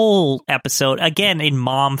whole episode, again in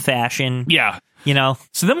mom fashion. Yeah.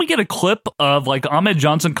 So then we get a clip of like Ahmed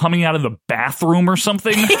Johnson coming out of the bathroom or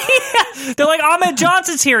something. They're like, Ahmed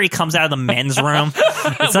Johnson's here. He comes out of the men's room.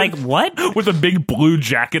 It's like, what? With a big blue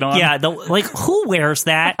jacket on. Yeah, who wears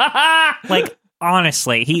that? Like,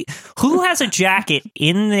 honestly, who has a jacket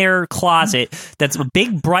in their closet that's a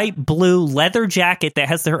big bright blue leather jacket that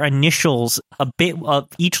has their initials, a bit of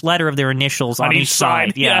each letter of their initials on each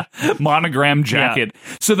side. Yeah. Monogram jacket.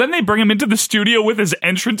 Yeah. So then they bring him into the studio with his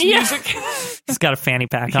entrance music. He's got a fanny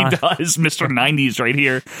pack on. He does, Mr. 90s right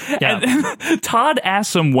here. Yeah. And Todd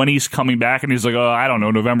asks him when he's coming back, and he's like, I don't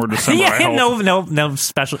know, November, December. No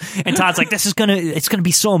special. And Todd's like, it's gonna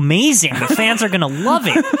be so amazing. The fans are gonna love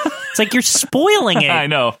it. It's like you're spoiling it. I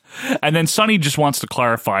know. And then Sunny just wants to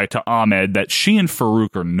clarify to Ahmed that she and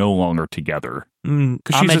Farouk are no longer together.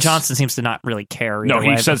 Ahmed Johnson seems to not really care. No,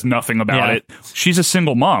 he says nothing about it. She's a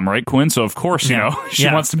single mom, right, Quinn? So of course, you know, she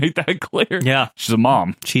wants to make that clear. Yeah. She's a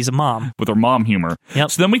mom. She's a mom. With her mom humor.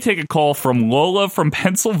 Yep. So then we take a call from Lola from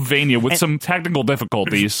Pennsylvania with some technical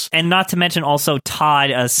difficulties. And not to mention also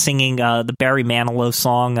Todd singing the Barry Manilow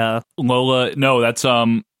song. Lola, no, that's...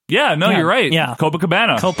 you're right. Yeah.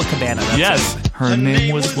 Copacabana. Copacabana. Yes. Her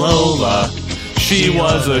name was Lola. She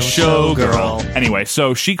was a showgirl. Anyway,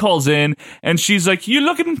 so she calls in and she's like, "You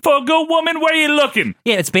looking for a good woman? Where are you looking?"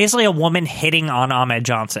 Yeah, it's basically a woman hitting on Ahmed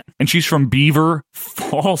Johnson. And she's from Beaver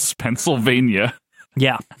Falls, Pennsylvania.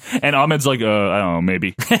 Yeah. And Ahmed's like, I don't know,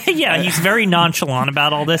 maybe. Yeah, he's very nonchalant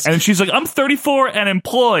about all this. And she's like, "I'm 34 and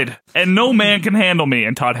employed, and no man can handle me."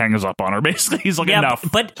 And Todd hangs up on her. Basically, he's like, enough.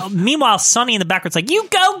 But meanwhile, Sonny in the background's like, "You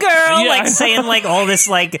go, girl!" Like saying like all this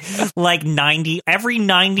like every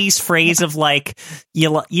 90s phrase of like,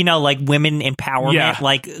 you know, like women empowerment. Yeah.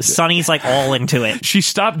 Like Sonny's like all into it. She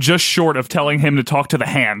stopped just short of telling him to talk to the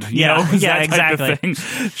hand. You know? Yeah, exactly.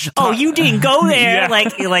 Oh, you didn't go there.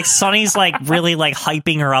 Yeah. Like Sonny's like really like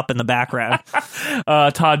hyping her up in the background.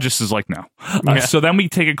 Todd just is like, no. So then we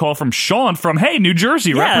take a call from Sean from, hey, New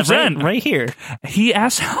Jersey, represent. Right here. He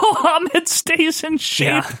asks how Ahmed stays in shape.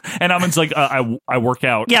 Yeah. And Ahmed's like, I work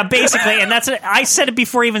out. Yeah, basically. And that's it. I said it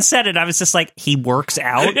before he even said it. I was just like, he works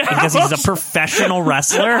out because he's a professional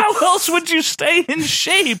wrestler. How else would you stay in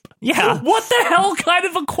shape? Yeah. What the hell kind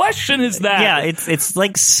of a question is that? Yeah, it's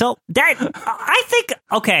like so that I think,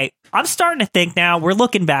 okay, I'm starting to think now, we're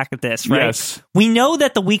looking back at this, right? Yes. We know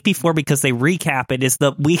that the week before, because they recap it, is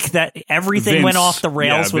the week that everything went off the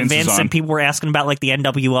rails with Vince and people were asking about like the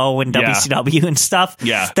NWO and WCW and stuff.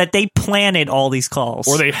 Yeah. That they planted all these calls.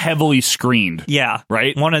 Or they heavily screened. Yeah.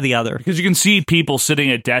 Right? One or the other. Because you can see people sitting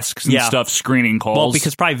at desks and stuff screening calls. Well,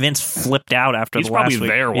 because probably Vince flipped out after the last week. He's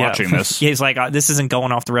probably there watching this. Yeah, he's like, this isn't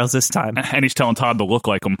going off the rails this time. And he's telling Todd to look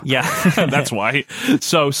like him. Yeah. That's why.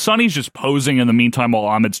 So Sonny's just posing in the meantime while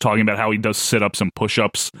Ahmed's talking about how he does sit-ups and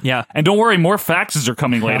push-ups. Yeah. And don't worry, more faxes are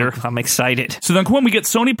coming later. I'm excited. So then, Quinn, we get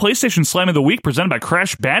Sony PlayStation Slam of the Week presented by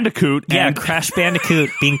Crash Bandicoot. Yeah, Crash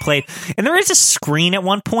Bandicoot being played. And there is a screen at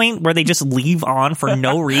one point where they just leave on for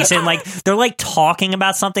no reason. Like, they're like talking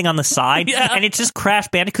about something on the side. Yeah. And it's just Crash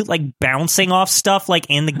Bandicoot like bouncing off stuff like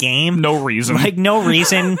in the game. No reason. Like, no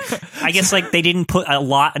reason. I guess like they didn't put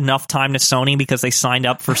enough time to Sony because they signed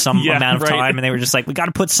up for some amount of time and they were just like, we got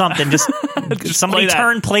to put something. Just somebody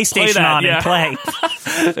turn PlayStation on and play.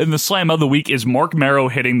 And the Slam of the Week is Mark Marrow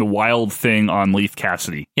hitting the Wild Thing on Leif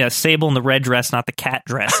Cassidy. Yeah, Sable in the red dress, not the cat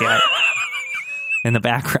dress yet. In the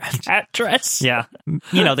background. Cat dress? Yeah.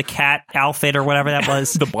 You know, the cat outfit or whatever that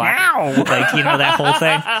was. The black. Ow! Like, you know, that whole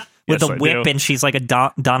thing. With Yes, the I whip, do. and she's like a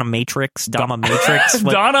Donna Matrix. Donna Matrix.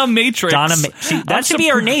 Donna Matrix. That should be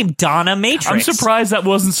her name, Donna Matrix. I'm surprised that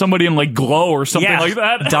wasn't somebody in like Glow or something like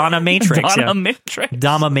that. Donna Matrix. Donna Matrix.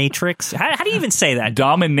 Donna Matrix. How do you even say that?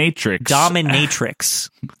 Dominatrix. Dominatrix.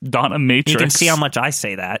 Donna Matrix. You can see how much I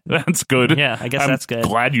say that. That's good. Yeah, I guess that's good.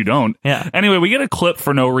 Glad you don't. Yeah. Anyway, we get a clip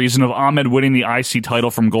for no reason of Ahmed winning the IC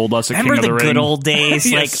title from Goldust at Remember King of the the Ring. good old days,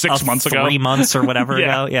 Yeah, like 6 months ago, 3 months or whatever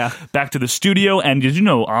ago. Yeah. Back to the studio, and did you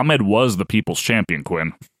know Ahmed was the People's Champion,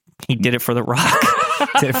 Quinn? He did it for The Rock.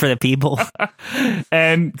 Did it for the people.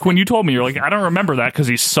 And Quinn, you told me, you're like, I don't remember that because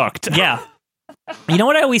he sucked. Yeah. You know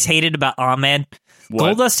what I always hated about Ahmed?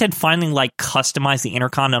 What? Goldust had finally like customized the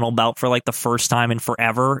Intercontinental belt for like the first time in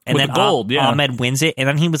forever, and With then the gold, Ahmed wins it, and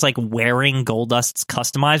then he was like wearing Goldust's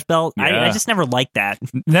customized belt. Yeah. I just never liked that.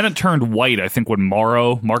 Then it turned white, I think, when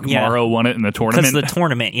Mark Morrow won it in the tournament. Because the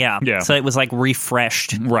tournament, yeah. So it was like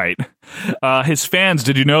refreshed. Right. His fans,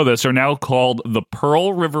 did you know this, are now called the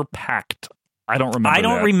Pearl River Pact. I don't remember I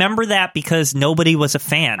don't that. remember that because nobody was a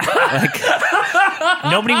fan. Like,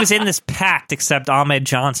 nobody was in this pact except Ahmed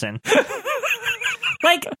Johnson.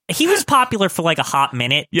 Like, he was popular for like a hot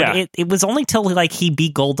minute, Yeah. but it was only till like he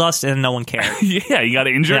beat Goldust and no one cared. Yeah, he got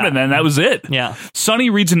injured, Yeah. and then that was it. Yeah. Sonny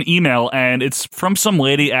reads an email, and it's from some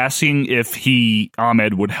lady asking if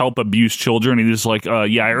Ahmed would help abuse children. And he's like,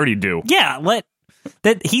 yeah, I already do. Yeah,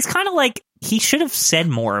 that he's kind of like he should have said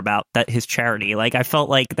more about that his charity. Like, I felt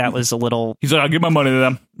like that was a little. He's like, I'll give my money to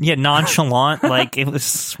them. Yeah, nonchalant. Like, it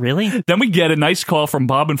was really. Then we get a nice call from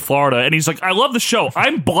Bob in Florida, and he's like, I love the show.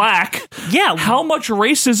 I'm black. Yeah. How much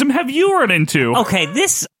racism have you run into? Okay,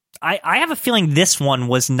 I have a feeling this one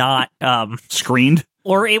was not screened.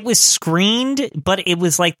 Or it was screened, but it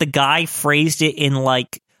was like the guy phrased it in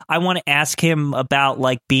like, I want to ask him about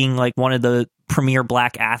like being like one of the premier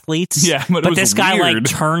black athletes. Yeah, but this guy like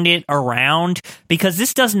turned it around, because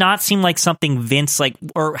this does not seem like something Vince like,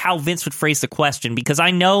 or how Vince would phrase the question, because I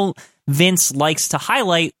know Vince likes to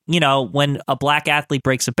highlight, you know, when a black athlete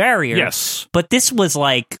breaks a barrier. Yes. But this was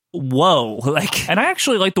like, whoa. Like, and I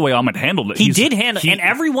actually like the way Ahmed handled it. He did handle it, and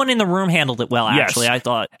everyone in the room handled it well, actually, yes. I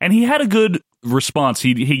thought. And he had a good response.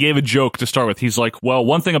 He gave a joke to start with. He's like, well,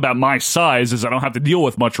 one thing about my size is I don't have to deal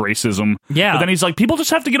with much racism. Yeah. But then he's like, people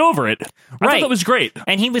just have to get over it. I thought that was great.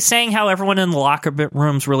 And he was saying how everyone in the locker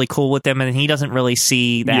room's really cool with them, and he doesn't really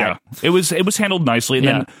see that. Yeah. It was handled nicely. And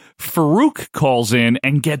then Farouk calls in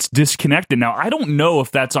and gets disconnected. Now, I don't know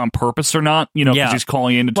if that's on purpose or not, you know, because he's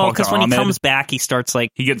calling in to talk to Ahmed. Because when he comes back, he starts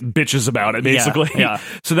like... He gets bitches about it, basically. Yeah.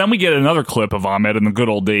 So then we get another clip of Ahmed in the good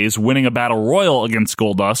old days winning a battle royal against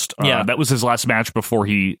Goldust. That was his last match before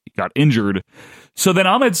he got injured. So then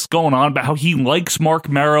Ahmed's going on about how he likes Mark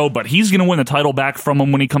Merrow, but he's going to win the title back from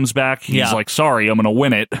him when he comes back. He's like, sorry, I'm going to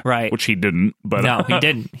win it. Right. Which he didn't. But no, he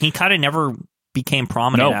didn't. He kind of never became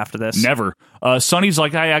prominent after this. Never. Sonny's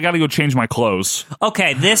like, I got to go change my clothes.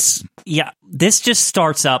 Okay, this just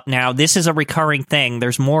starts up now. This is a recurring thing.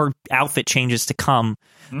 There's more outfit changes to come.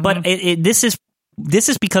 Mm-hmm. But this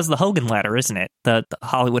is because of the Hogan ladder, isn't it? The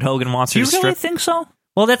Hollywood Hogan wants her to strip. Do you really think so?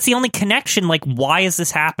 Well, that's the only connection. Like, why is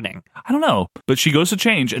this happening? I don't know. But she goes to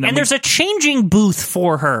change. And there's a changing booth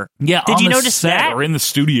for her. Yeah, Did on you the notice set that? Or in the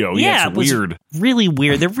studio. Yeah, it's weird. Really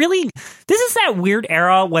weird. This is that weird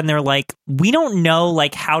era when they're like, we don't know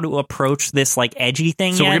like how to approach this like edgy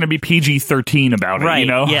thing So yet. we're going to be PG-13 about it, you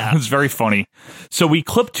know? Yeah. It's very funny. So we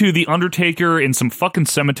clip to The Undertaker in some fucking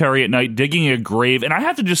cemetery at night digging a grave. And I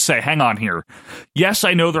have to just say, hang on here. Yes,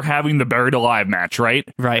 I know they're having the Buried Alive match, right?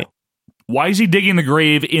 Right. Why is he digging the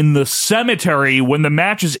grave in the cemetery when the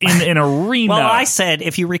match is in an arena? Well, I said,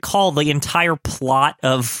 if you recall, the entire plot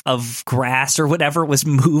of grass or whatever was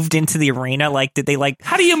moved into the arena. Like, did they like...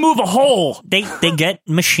 How do you move a hole? They get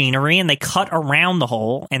machinery and they cut around the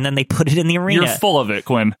hole and then they put it in the arena. You're full of it,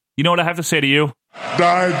 Quinn. You know what I have to say to you?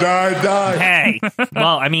 Die, die, die. Hey.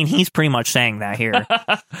 Well, I mean, he's pretty much saying that here.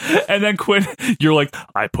 And then, Quinn, you're like,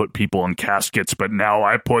 I put people in caskets, but now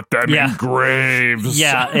I put them in graves.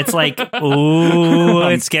 Yeah, it's like, ooh,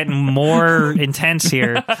 it's getting more intense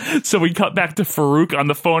here. So we cut back to Farouk on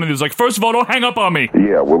the phone, and he's like, first of all, don't hang up on me.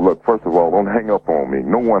 Yeah, well, look, first of all, don't hang up on me.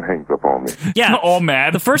 No one hangs up on me. Yeah. All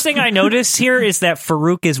mad. The first thing I noticed here is that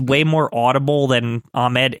Farouk is way more audible than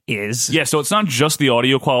Ahmed is. Yeah, so it's not just the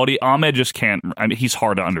audio quality. Ahmed just can't. I mean, he's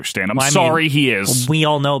hard to understand. I'm sorry, he is. We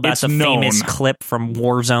all know about It's the known. famous clip from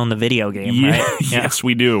Warzone, the video game, right? Yeah. Yes,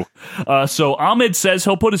 we do. So Ahmed says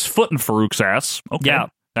he'll put his foot in Farouk's ass. Okay. Yeah.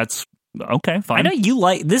 That's okay, fine. I know you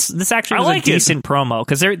like this. This actually was like a decent promo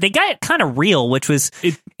because they got it kind of real, which was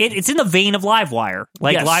it's in the vein of Livewire.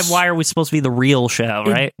 Like Yes. Livewire was supposed to be the real show,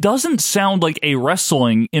 right? It doesn't sound like a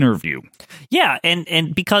wrestling interview. Yeah,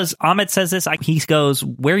 and because Ahmed says this, he goes,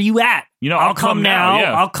 "Where you at? You know, I'll come now.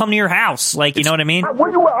 Yeah. I'll come to your house." Like, you know what I mean?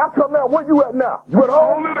 Where you at? I'll come now. Where you at now? You at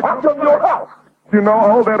home? I'll come to your house. You know,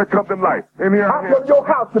 all that'll come to life. In here, I'll come to your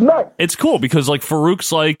house tonight. It's cool because like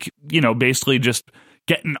Farouk's like, you know, basically just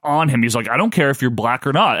getting on him. He's like, I don't care if you're black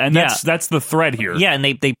or not. And that's the thread here. Yeah, and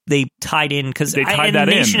they tied in because They tied that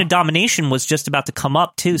Nation in. of Domination was just about to come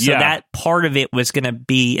up too, so that part of it was going to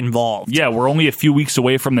be involved. Yeah, we're only a few weeks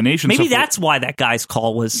away from the nation. Maybe so that's why that guy's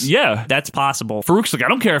call was. Yeah, that's possible. Farouk's like, I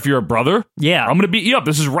don't care if you're a brother. Yeah, I'm going to beat you up.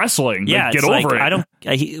 This is wrestling. Yeah, like, get it's over like, it. I don't.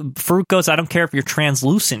 Farouk goes, I don't care if you're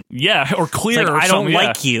translucent. Yeah, or clear. It's like, or I something. don't Yeah.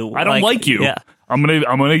 like you. I don't like you. Yeah. I'm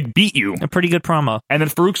gonna beat you. A pretty good promo. And then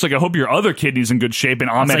Farouk's like, I hope your other kidney's in good shape. And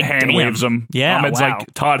Ahmed like, hand damn. waves him. Yeah, Ahmed's wow.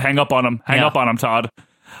 like, Todd, hang up on him. Hang up on him, Todd.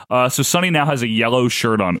 So Sonny now has a yellow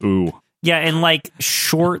shirt on. Ooh. Yeah, and like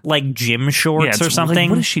short, like gym shorts Yeah, or it's something. like,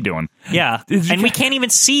 what is she doing? Yeah, and we can't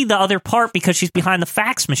even see the other part because she's behind the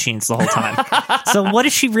fax machines the whole time. So what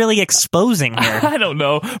is she really exposing here? I don't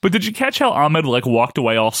know. But did you catch how Ahmed like walked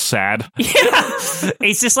away all sad? Yeah,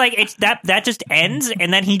 it's just like that just ends,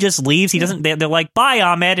 and then he just leaves. He doesn't. They're like, bye,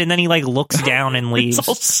 Ahmed, and then he like looks down and leaves. It's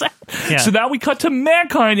all sad. Yeah. So now we cut to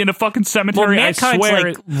Mankind in a fucking cemetery. Well, Mankind's I swear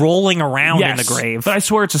like rolling around yes, in the grave. But I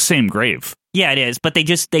swear it's the same grave. Yeah, it is. But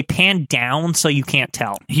they pan down so you can't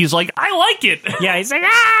tell. He's like, I like it. Yeah, he's like,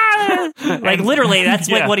 ah! Like, literally, that's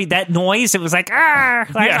like what that noise, it was like, ah!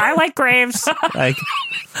 Like, I like Graves. Like,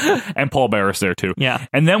 and Paul Bearer's there, too. Yeah.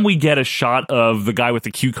 And then we get a shot of the guy with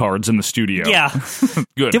the cue cards in the studio. Yeah.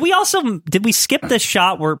 Good. Did we skip the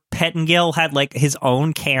shot where Pettengill had, like, his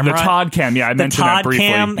own camera? The Todd cam, yeah, I mentioned that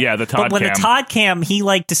briefly. Yeah, the Todd cam. But when the Todd cam, he,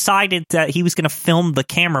 like, decided that he was going to film the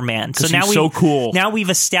cameraman. So now he's so cool. Now we've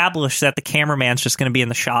established that the cameraman's just going to be in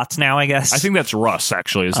the shots now, I guess. I think that's Russ,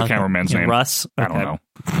 actually, is the cameraman's name. Russ? I don't know.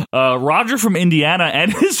 Roger from Indiana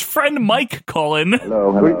and his friend Mike call in.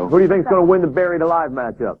 Hello. Who do you think's going to win the Buried Alive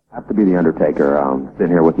matchup? Have to be the Undertaker.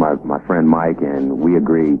 Sitting here with my friend Mike, and we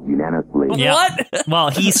agreed unanimously. Yeah. What? Well,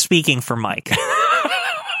 he's speaking for Mike.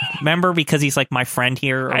 Remember, because he's like my friend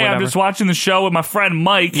here or hey, whatever. I'm just watching the show with my friend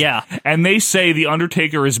Mike. Yeah. And they say the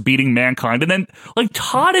Undertaker is beating Mankind. And then, like,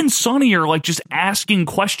 Todd and Sonny are, like, just asking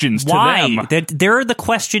questions to them. They're the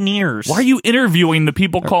questionnaires. Why are you interviewing the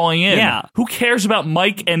people calling in? Yeah. Who cares about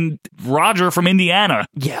Mike and Roger from Indiana?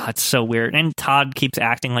 Yeah, it's so weird. And Todd keeps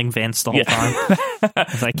acting like Vince the whole time.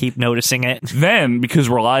 As I keep noticing it. Then,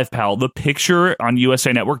 because we're live, pal, the picture on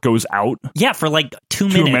USA Network goes out. Yeah, for like 2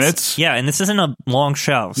 minutes. 2 minutes? Yeah, and this isn't a long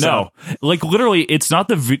show. So. No. Like, literally, it's not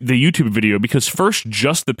the YouTube video, because first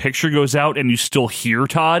just the picture goes out and you still hear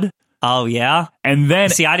Todd. Oh, yeah? And then...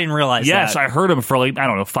 See, I didn't realize that. Yes, I heard him for, like, I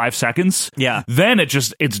don't know, 5 seconds. Yeah. Then it's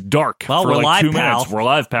dark well, for, we're like, live, 2 pal. minutes. We're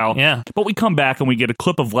live, pal. Yeah. But we come back and we get a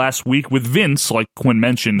clip of last week with Vince, like Quinn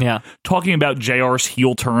mentioned, talking about JR's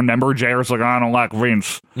heel turn. Remember, JR's like, I don't like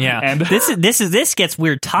Vince. Yeah. And this gets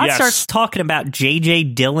weird. Todd starts talking about J.J.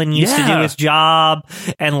 Dillon used to do his job,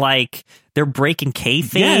 and, like... They're breaking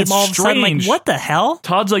kayfabe all of a sudden. Like, what the hell?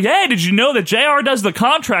 Todd's like, hey, did you know that JR does the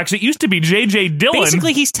contracts? It used to be J.J. Dillon.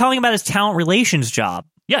 Basically, he's telling about his talent relations job.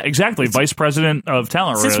 Yeah, exactly. Vice President of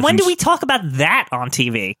Talent Relations. Since when do we talk about that on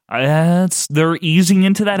TV? They're easing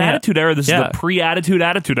into that attitude era. This is the pre-attitude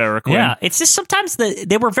era, Quinn. Yeah, it's just sometimes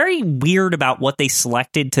they were very weird about what they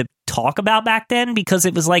selected to talk about back then, because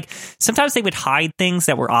it was like sometimes they would hide things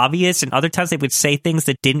that were obvious and other times they would say things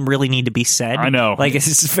that didn't really need to be said. I know. Like,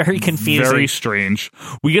 it's very confusing. Very strange.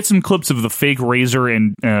 We get some clips of the fake Razor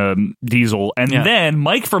and Diesel, and then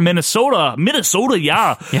Mike from Minnesota,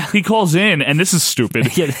 he calls in, and this is stupid.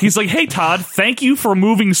 He's like, hey, Todd, thank you for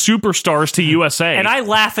moving Superstars to USA. And I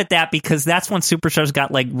laugh at that because that's when Superstars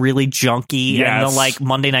got, like, really junky, and the, like,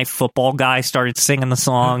 Monday Night Football guy started singing the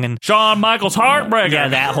song, and Shawn Michaels Heartbreaker. Yeah,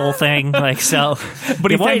 that whole thing. Like, so.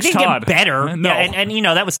 But he thanks didn't Todd. Get better. No. Yeah, and, you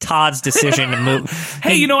know, that was Todd's decision to move.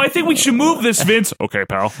 Hey, I think we should move this, Vince. Okay,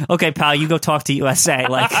 pal. Okay, pal, you go talk to USA.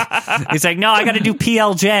 Like, he's like, no, I got to do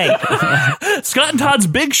PLJ. Scott and Todd's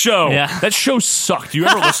Big Show. Yeah. That show sucked. You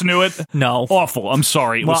ever listen to it? No. Awful. I'm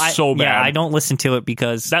sorry. It was so bad. Yeah, I don't listen to it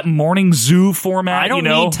because that morning zoo format. I don't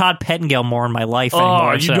need Todd Pettengill more in my life Oh,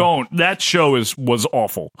 anymore. you don't. That show was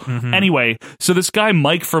awful. Anyway, so this guy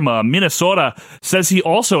Mike from Minnesota says he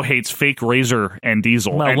also hates fake Razor and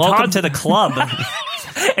Diesel. Well, and welcome to the club.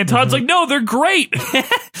 And Todd's like, no, they're great.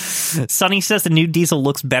 Sonny says the new Diesel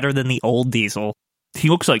looks better than the old Diesel. He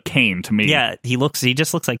looks like Kane to me. Yeah, he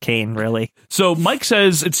just looks like Kane, really. So Mike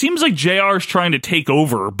says, it seems like JR is trying to take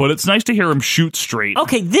over, but it's nice to hear him shoot straight.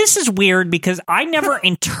 Okay, this is weird because I never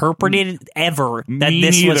interpreted ever that Me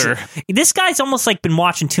this neither. was... This guy's almost like been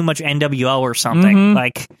watching too much NWO or something.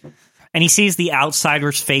 Like... And he sees the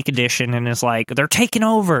Outsiders fake edition and is like, they're taking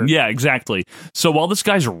over. Yeah, exactly. So while this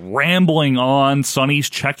guy's rambling on, Sonny's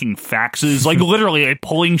checking faxes, like literally like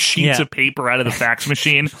pulling sheets of paper out of the fax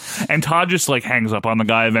machine. And Todd just like hangs up on the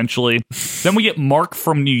guy eventually. Then we get Mark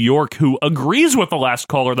from New York, who agrees with the last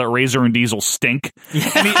caller that Razor and Diesel stink.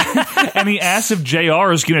 And he asks if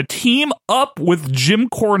JR is going to team up with Jim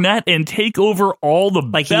Cornette and take over all the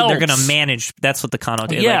belts. They're going to manage. That's what the Kano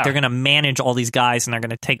did. Yeah. Like, they're going to manage all these guys and they're going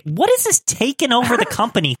to take... What is this taking over the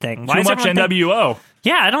company thing? Too much NWO.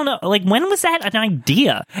 Yeah, I don't know. Like, when was that an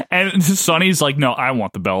idea? And Sonny's like, no, I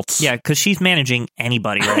want the belts. Yeah, because she's managing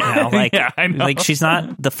anybody right now. Like, I know. Like, she's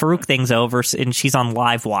not... The Farouk thing's over, and she's on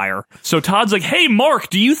Livewire. So Todd's like, hey, Mark,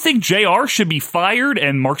 do you think JR should be fired?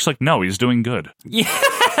 And Mark's like, no, he's doing good. Yeah.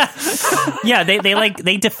 Yeah,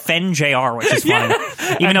 they defend JR, which is funny.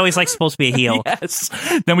 Even though he's, like, supposed to be a heel. Yes.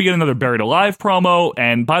 Then we get another Buried Alive promo.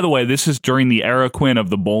 And by the way, this is during the era, Quinn, of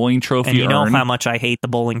the bowling trophy And you know urn. how much I hate the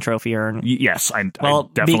bowling trophy urn. Yes, I I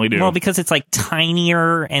definitely do. Well, because it's like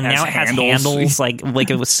tinier, and now it has handles. Like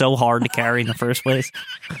it was so hard to carry in the first place.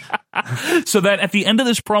 So then at the end of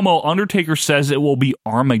this promo, Undertaker says it will be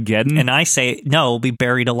Armageddon. And I say, no, it'll be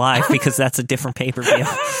Buried Alive, because that's a different pay-per-view.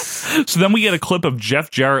 So then we get a clip of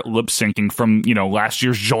Jeff Jarrett lip syncing from, last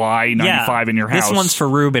year's July 95 in your house. This one's for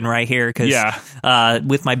Ruben right here, because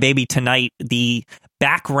with My Baby Tonight, the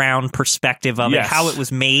background perspective of it, how it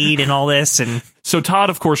was made and all this. And so Todd,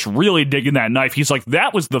 of course, really digging that knife. He's like,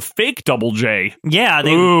 that was the fake Double J. Yeah.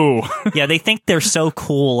 Ooh. Yeah, they think they're so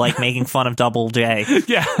cool, like making fun of Double J.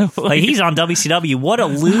 Yeah. Like he's on WCW. What a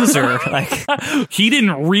loser. Like he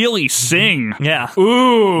didn't really sing. Yeah.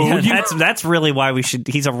 Ooh. Yeah, that's really why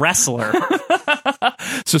he's a wrestler.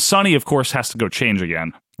 So Sonny, of course, has to go change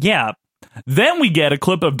again. Yeah. Then we get a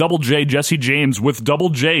clip of Double J Jesse James with Double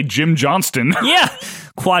J Jim Johnston. Yeah,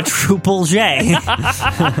 Quadruple J.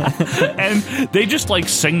 And they just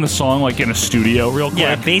sing the song in a studio real quick.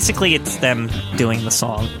 Yeah, basically it's them doing the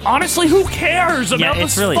song. Honestly, who cares about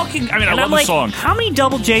it's this really, fucking... I love the song. How many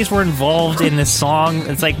Double J's were involved in this song?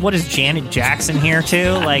 It's like, what is Janet Jackson here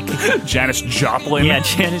too? Like Janis Joplin. Yeah,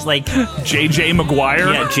 Janis J.J.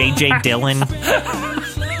 Maguire. Yeah, J.J. Dillon.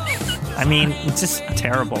 I mean, it's just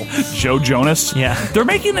terrible. Joe Jonas. Yeah. They're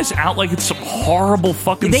making this out like it's some horrible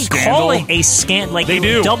fucking they scandal. Call it a scandal. Like, they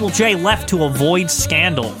do. Double J left to avoid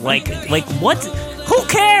scandal. Like what? Who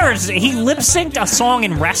cares? He lip-synced a song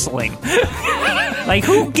in wrestling. Like,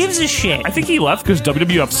 who gives a shit? I think he left because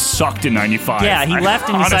WWF sucked in 95. Yeah, he left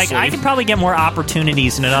and he's honestly. like, I could probably get more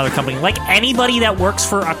opportunities in another company. Like anybody that works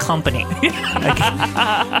for a company.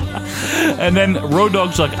 And then Road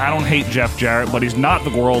Dogg's like, I don't hate Jeff Jarrett, but he's not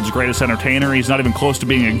the world's greatest entertainer. He's not even close to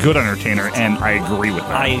being a good entertainer, and I agree with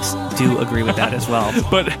that. I do agree with that as well.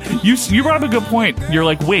 But you brought up a good point. You're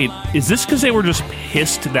like, wait, is this because they were just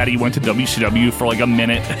pissed that he went to WCW for a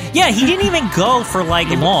minute? Yeah, he didn't even go for long.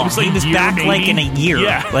 He was back maybe? In a year.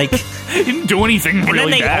 Yeah. He didn't do anything really bad.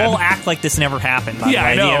 And then they all act like this never happened, by the way.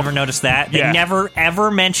 I know. Have you ever noticed that? They never,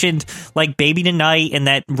 ever mentioned, Baby Tonight and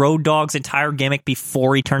that Road Dogg's entire gimmick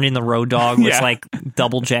before he turned into Road Dogg was,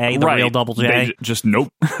 Double J, the real Double J. They just,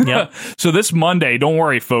 nope. Yep. So this Monday, don't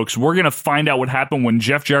worry, folks, we're going to find out what happened when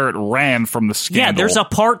Jeff Jarrett ran from the scandal. Yeah, there's a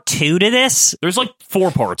part 2 to this. There's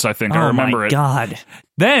 4 parts, I think. I remember it. Oh, my God.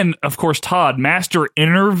 Then, of course, Todd, master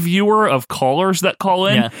interviewer of callers that call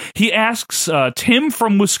in, he asks Tim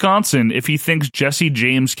from Wisconsin if he thinks Jesse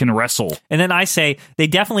James can wrestle. And then I say, they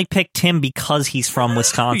definitely picked Tim because he's from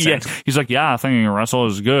Wisconsin. He's like, I think he can wrestle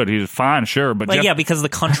is good. He's fine, sure. But Jeff, because of the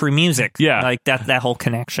country music. That whole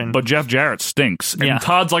connection. But Jeff Jarrett stinks. And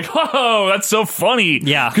Todd's like, oh, that's so funny.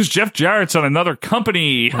 Yeah. Because Jeff Jarrett's on another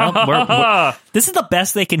company. Well, this is the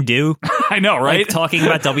best they can do. I know, right? Talking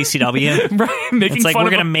about WCW. Right. Making it's fun we're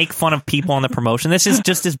going to make fun of people on the promotion. This is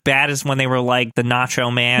just as bad as when they were the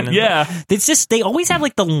Nacho Man. And it's just, they always have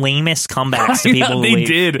the lamest comebacks to people. They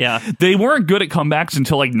did. Yeah. They weren't good at comebacks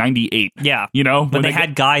until 98. Yeah. When they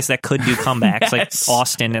had guys that could do comebacks, like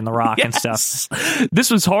Austin and The Rock and stuff.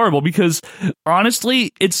 This was horrible because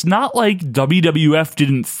honestly, it's not like WWF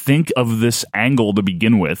didn't think of this angle to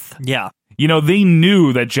begin with. Yeah. They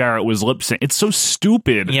knew that Jarrett was lip sync. It's so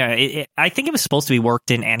stupid. Yeah, I think it was supposed to be worked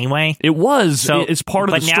in anyway. It was. So it's part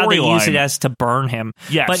of the storyline. But now they use it as to burn him.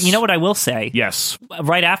 Yes. But you know what I will say? Yes.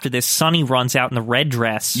 Right after this, Sonny runs out in the red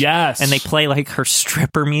dress. Yes. And they play her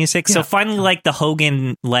stripper music. Yeah. So finally, the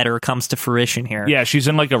Hogan letter comes to fruition here. Yeah, she's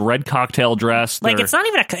in a red cocktail dress. It's not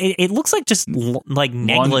even it looks like just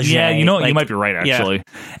negligee. Yeah, you might be right, actually.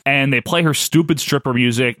 Yeah. And they play her stupid stripper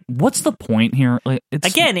music. What's the point here?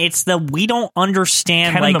 It's we don't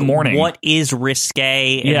understand 10 in the morning. What is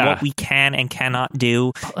risque and what we can and cannot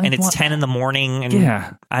do. And it's 10 in the morning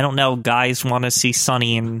and I don't know, guys want to see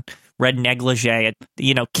Sonny in red negligee.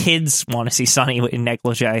 Kids want to see Sonny in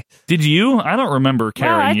negligee. Did you? I don't remember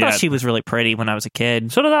caring yet. I thought she was really pretty when I was a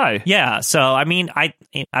kid. So did I. Yeah, so I mean I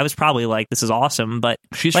was probably this is awesome, but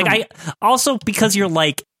she's I also because you're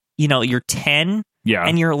you're 10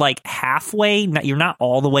 and you're halfway, you're not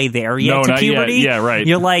all the way there yet to puberty. Yet. Yeah, right.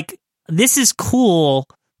 You're this is cool,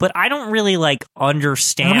 but I don't really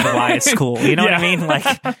understand why it's cool. You know what I mean?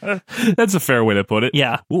 That's a fair way to put it.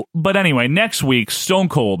 Yeah. But anyway, next week, Stone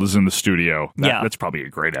Cold is in the studio. That's probably a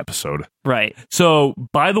great episode. Right. So,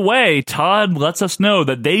 by the way, Todd lets us know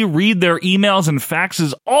that they read their emails and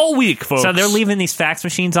faxes all week, folks. So they're leaving these fax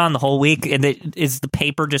machines on the whole week, and is the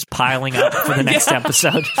paper just piling up for the next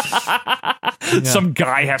episode? Some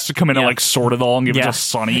guy has to come in and sort it all and give it to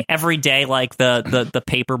Sonny. Every day, the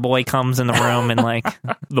paper boy comes in the room and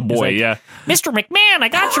the boy, Mr. McMahon, I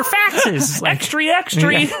got your faxes. Extra.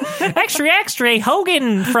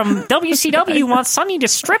 Hogan from WCW wants Sonny to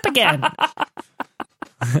strip again.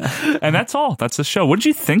 And that's all. That's the show. What did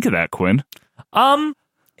you think of that, Quinn?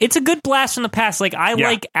 It's a good blast from the past. Like,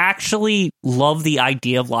 I actually love the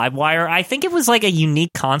idea of Livewire. I think it was like a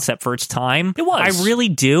unique concept for its time. It was. I really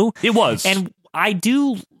do. It was. And I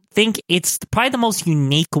do think it's probably the most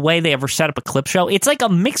unique way they ever set up a clip show. It's like a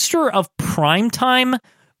mixture of primetime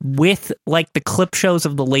with like the clip shows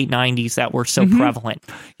of the late 90s that were so prevalent.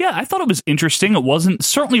 Yeah, I thought it was interesting. It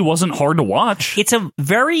certainly wasn't hard to watch. It's a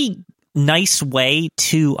very nice way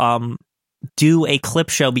to do a clip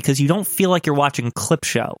show because you don't feel like you're watching a clip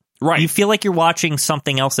show. Right. You feel like you're watching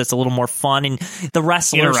something else that's a little more fun, and the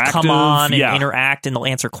wrestlers come on and interact, and they'll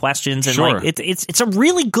answer questions. And like it's a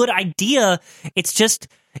really good idea.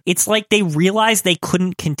 It's like they realized they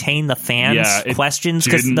couldn't contain the fans' questions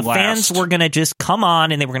because the fans were going to just come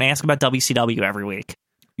on and they were going to ask about WCW every week.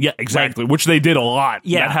 Yeah, exactly. Which they did a lot.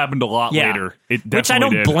 Yeah. That happened a lot later. It definitely Which I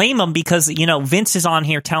don't did. blame them because, you know, Vince is on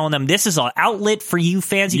here telling them this is an outlet for you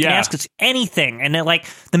fans. You can ask us anything. And they're like,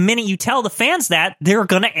 the minute you tell the fans that, they're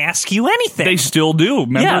going to ask you anything. They still do.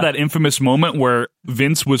 Remember that infamous moment where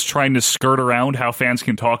Vince was trying to skirt around how fans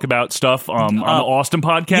can talk about stuff on the Austin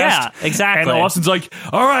podcast? Yeah, exactly. And Austin's like,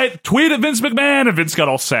 all right, tweet at Vince McMahon. And Vince got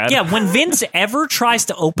all sad. Yeah, when Vince ever tries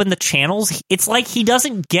to open the channels, it's like he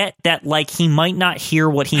doesn't get that, like, he might not hear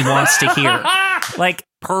what he wants to hear. Like,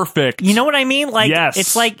 perfect. You know what I mean? Like, yes.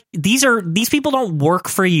 It's like these people don't work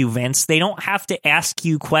for you, Vince. They don't have to ask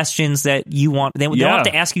you questions that you want. They don't have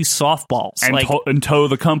to ask you softballs and toe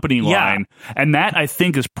the company line. And that, I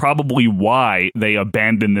think, is probably why they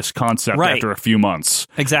abandoned this concept after a few months.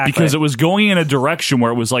 Exactly. Because it was going in a direction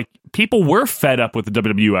where it was like people were fed up with the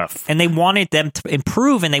WWF. And they wanted them to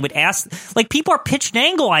improve, and they would ask, like, people are pitching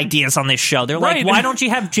angle ideas on this show. They're like, why don't you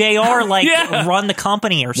have JR, like, run the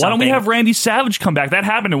company or something? Why don't we have Randy Savage come back? That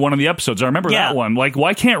happened in one of the episodes. I remember that one. Like,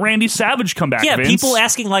 why can't Randy Savage come back, Vince? People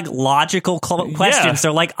asking, like, logical questions.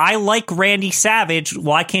 They're like, I like Randy Savage.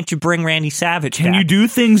 Why can't you bring Randy Savage back? Can you do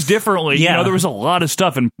things differently? Yeah. You know, there was a lot of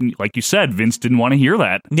stuff, and like you said, Vince didn't want to hear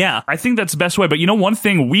that. Yeah. I think that's the best way. But you know, one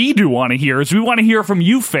thing we do want to hear is we want to hear from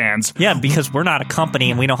you fans. Yeah, because we're not a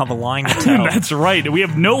company and we don't have a line to toe. That's right. We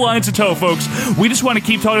have no lines to toe, folks. We just want to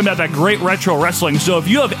keep talking about that great retro wrestling. So if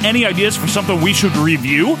you have any ideas for something we should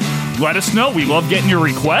review, let us know. We love getting your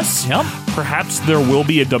requests. Yep. Perhaps there will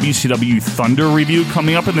be a WCW Thunder review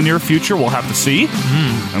coming up in the near future. We'll have to see.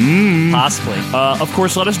 Possibly. Of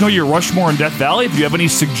course, let us know your Rushmore and Death Valley. If you have any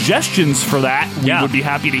suggestions for that, we would be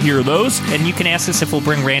happy to hear those. And you can ask us if we'll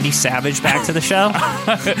bring Randy Savage back to the show.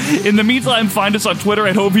 In the meantime, find us on Twitter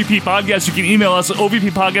at OVP Podcast. You can email us at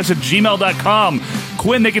ovppodcast@gmail.com.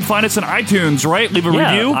 Quinn, they can find us on iTunes, right? Leave a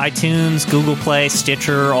review. iTunes, Google Play,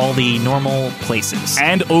 Stitcher, all the normal places.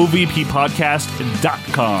 And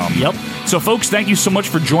ovppodcast.com. Yep. So, folks, thank you so much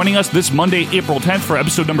for joining us this Monday, April 10th for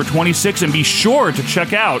episode number 26. And be sure to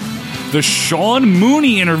check out the Sean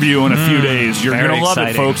Mooney interview in a few days. You're going to love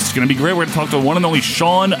it, folks. It's going to be great. We're going to talk to one and only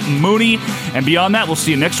Sean Mooney. And beyond that, we'll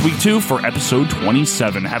see you next week, too, for episode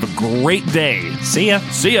 27. Have a great day. See ya.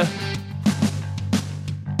 See ya.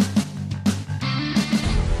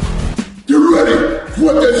 Get ready for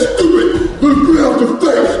what that stupid little grin off your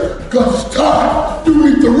face, because it's time to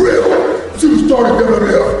meet the real superstar of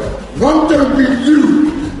WWF. I'm going to beat you,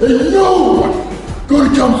 and no one going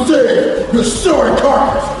to come save your sorry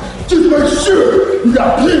carcass. Just make sure you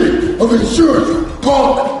got plenty of insurance,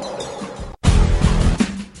 punk.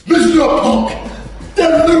 Listen up, punk.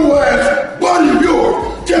 That little ass body of yours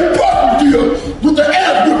can't possibly deal with the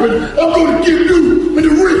ass whipping I'm going to give you in the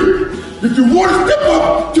ring. If you want to step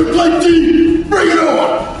up to play team, bring it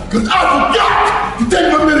on. Because I forgot to take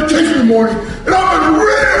my medication in the morning, and I'm in a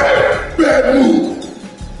real bad mood.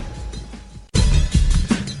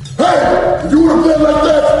 Hey, if you want to play like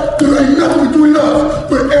that, there ain't nothing between us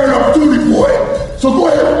but air and opportunity, boy. So go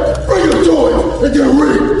ahead, bring your toys and get a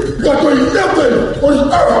ring. Because there ain't nothing on this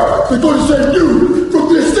earth that's going to save you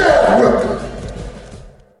from this ass whipping.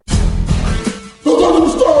 Those other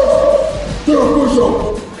stars, they're a push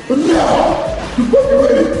over. But now, you better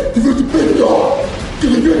ready to get the big dog.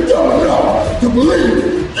 Because if you're dumb enough to believe,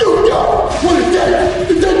 you got what it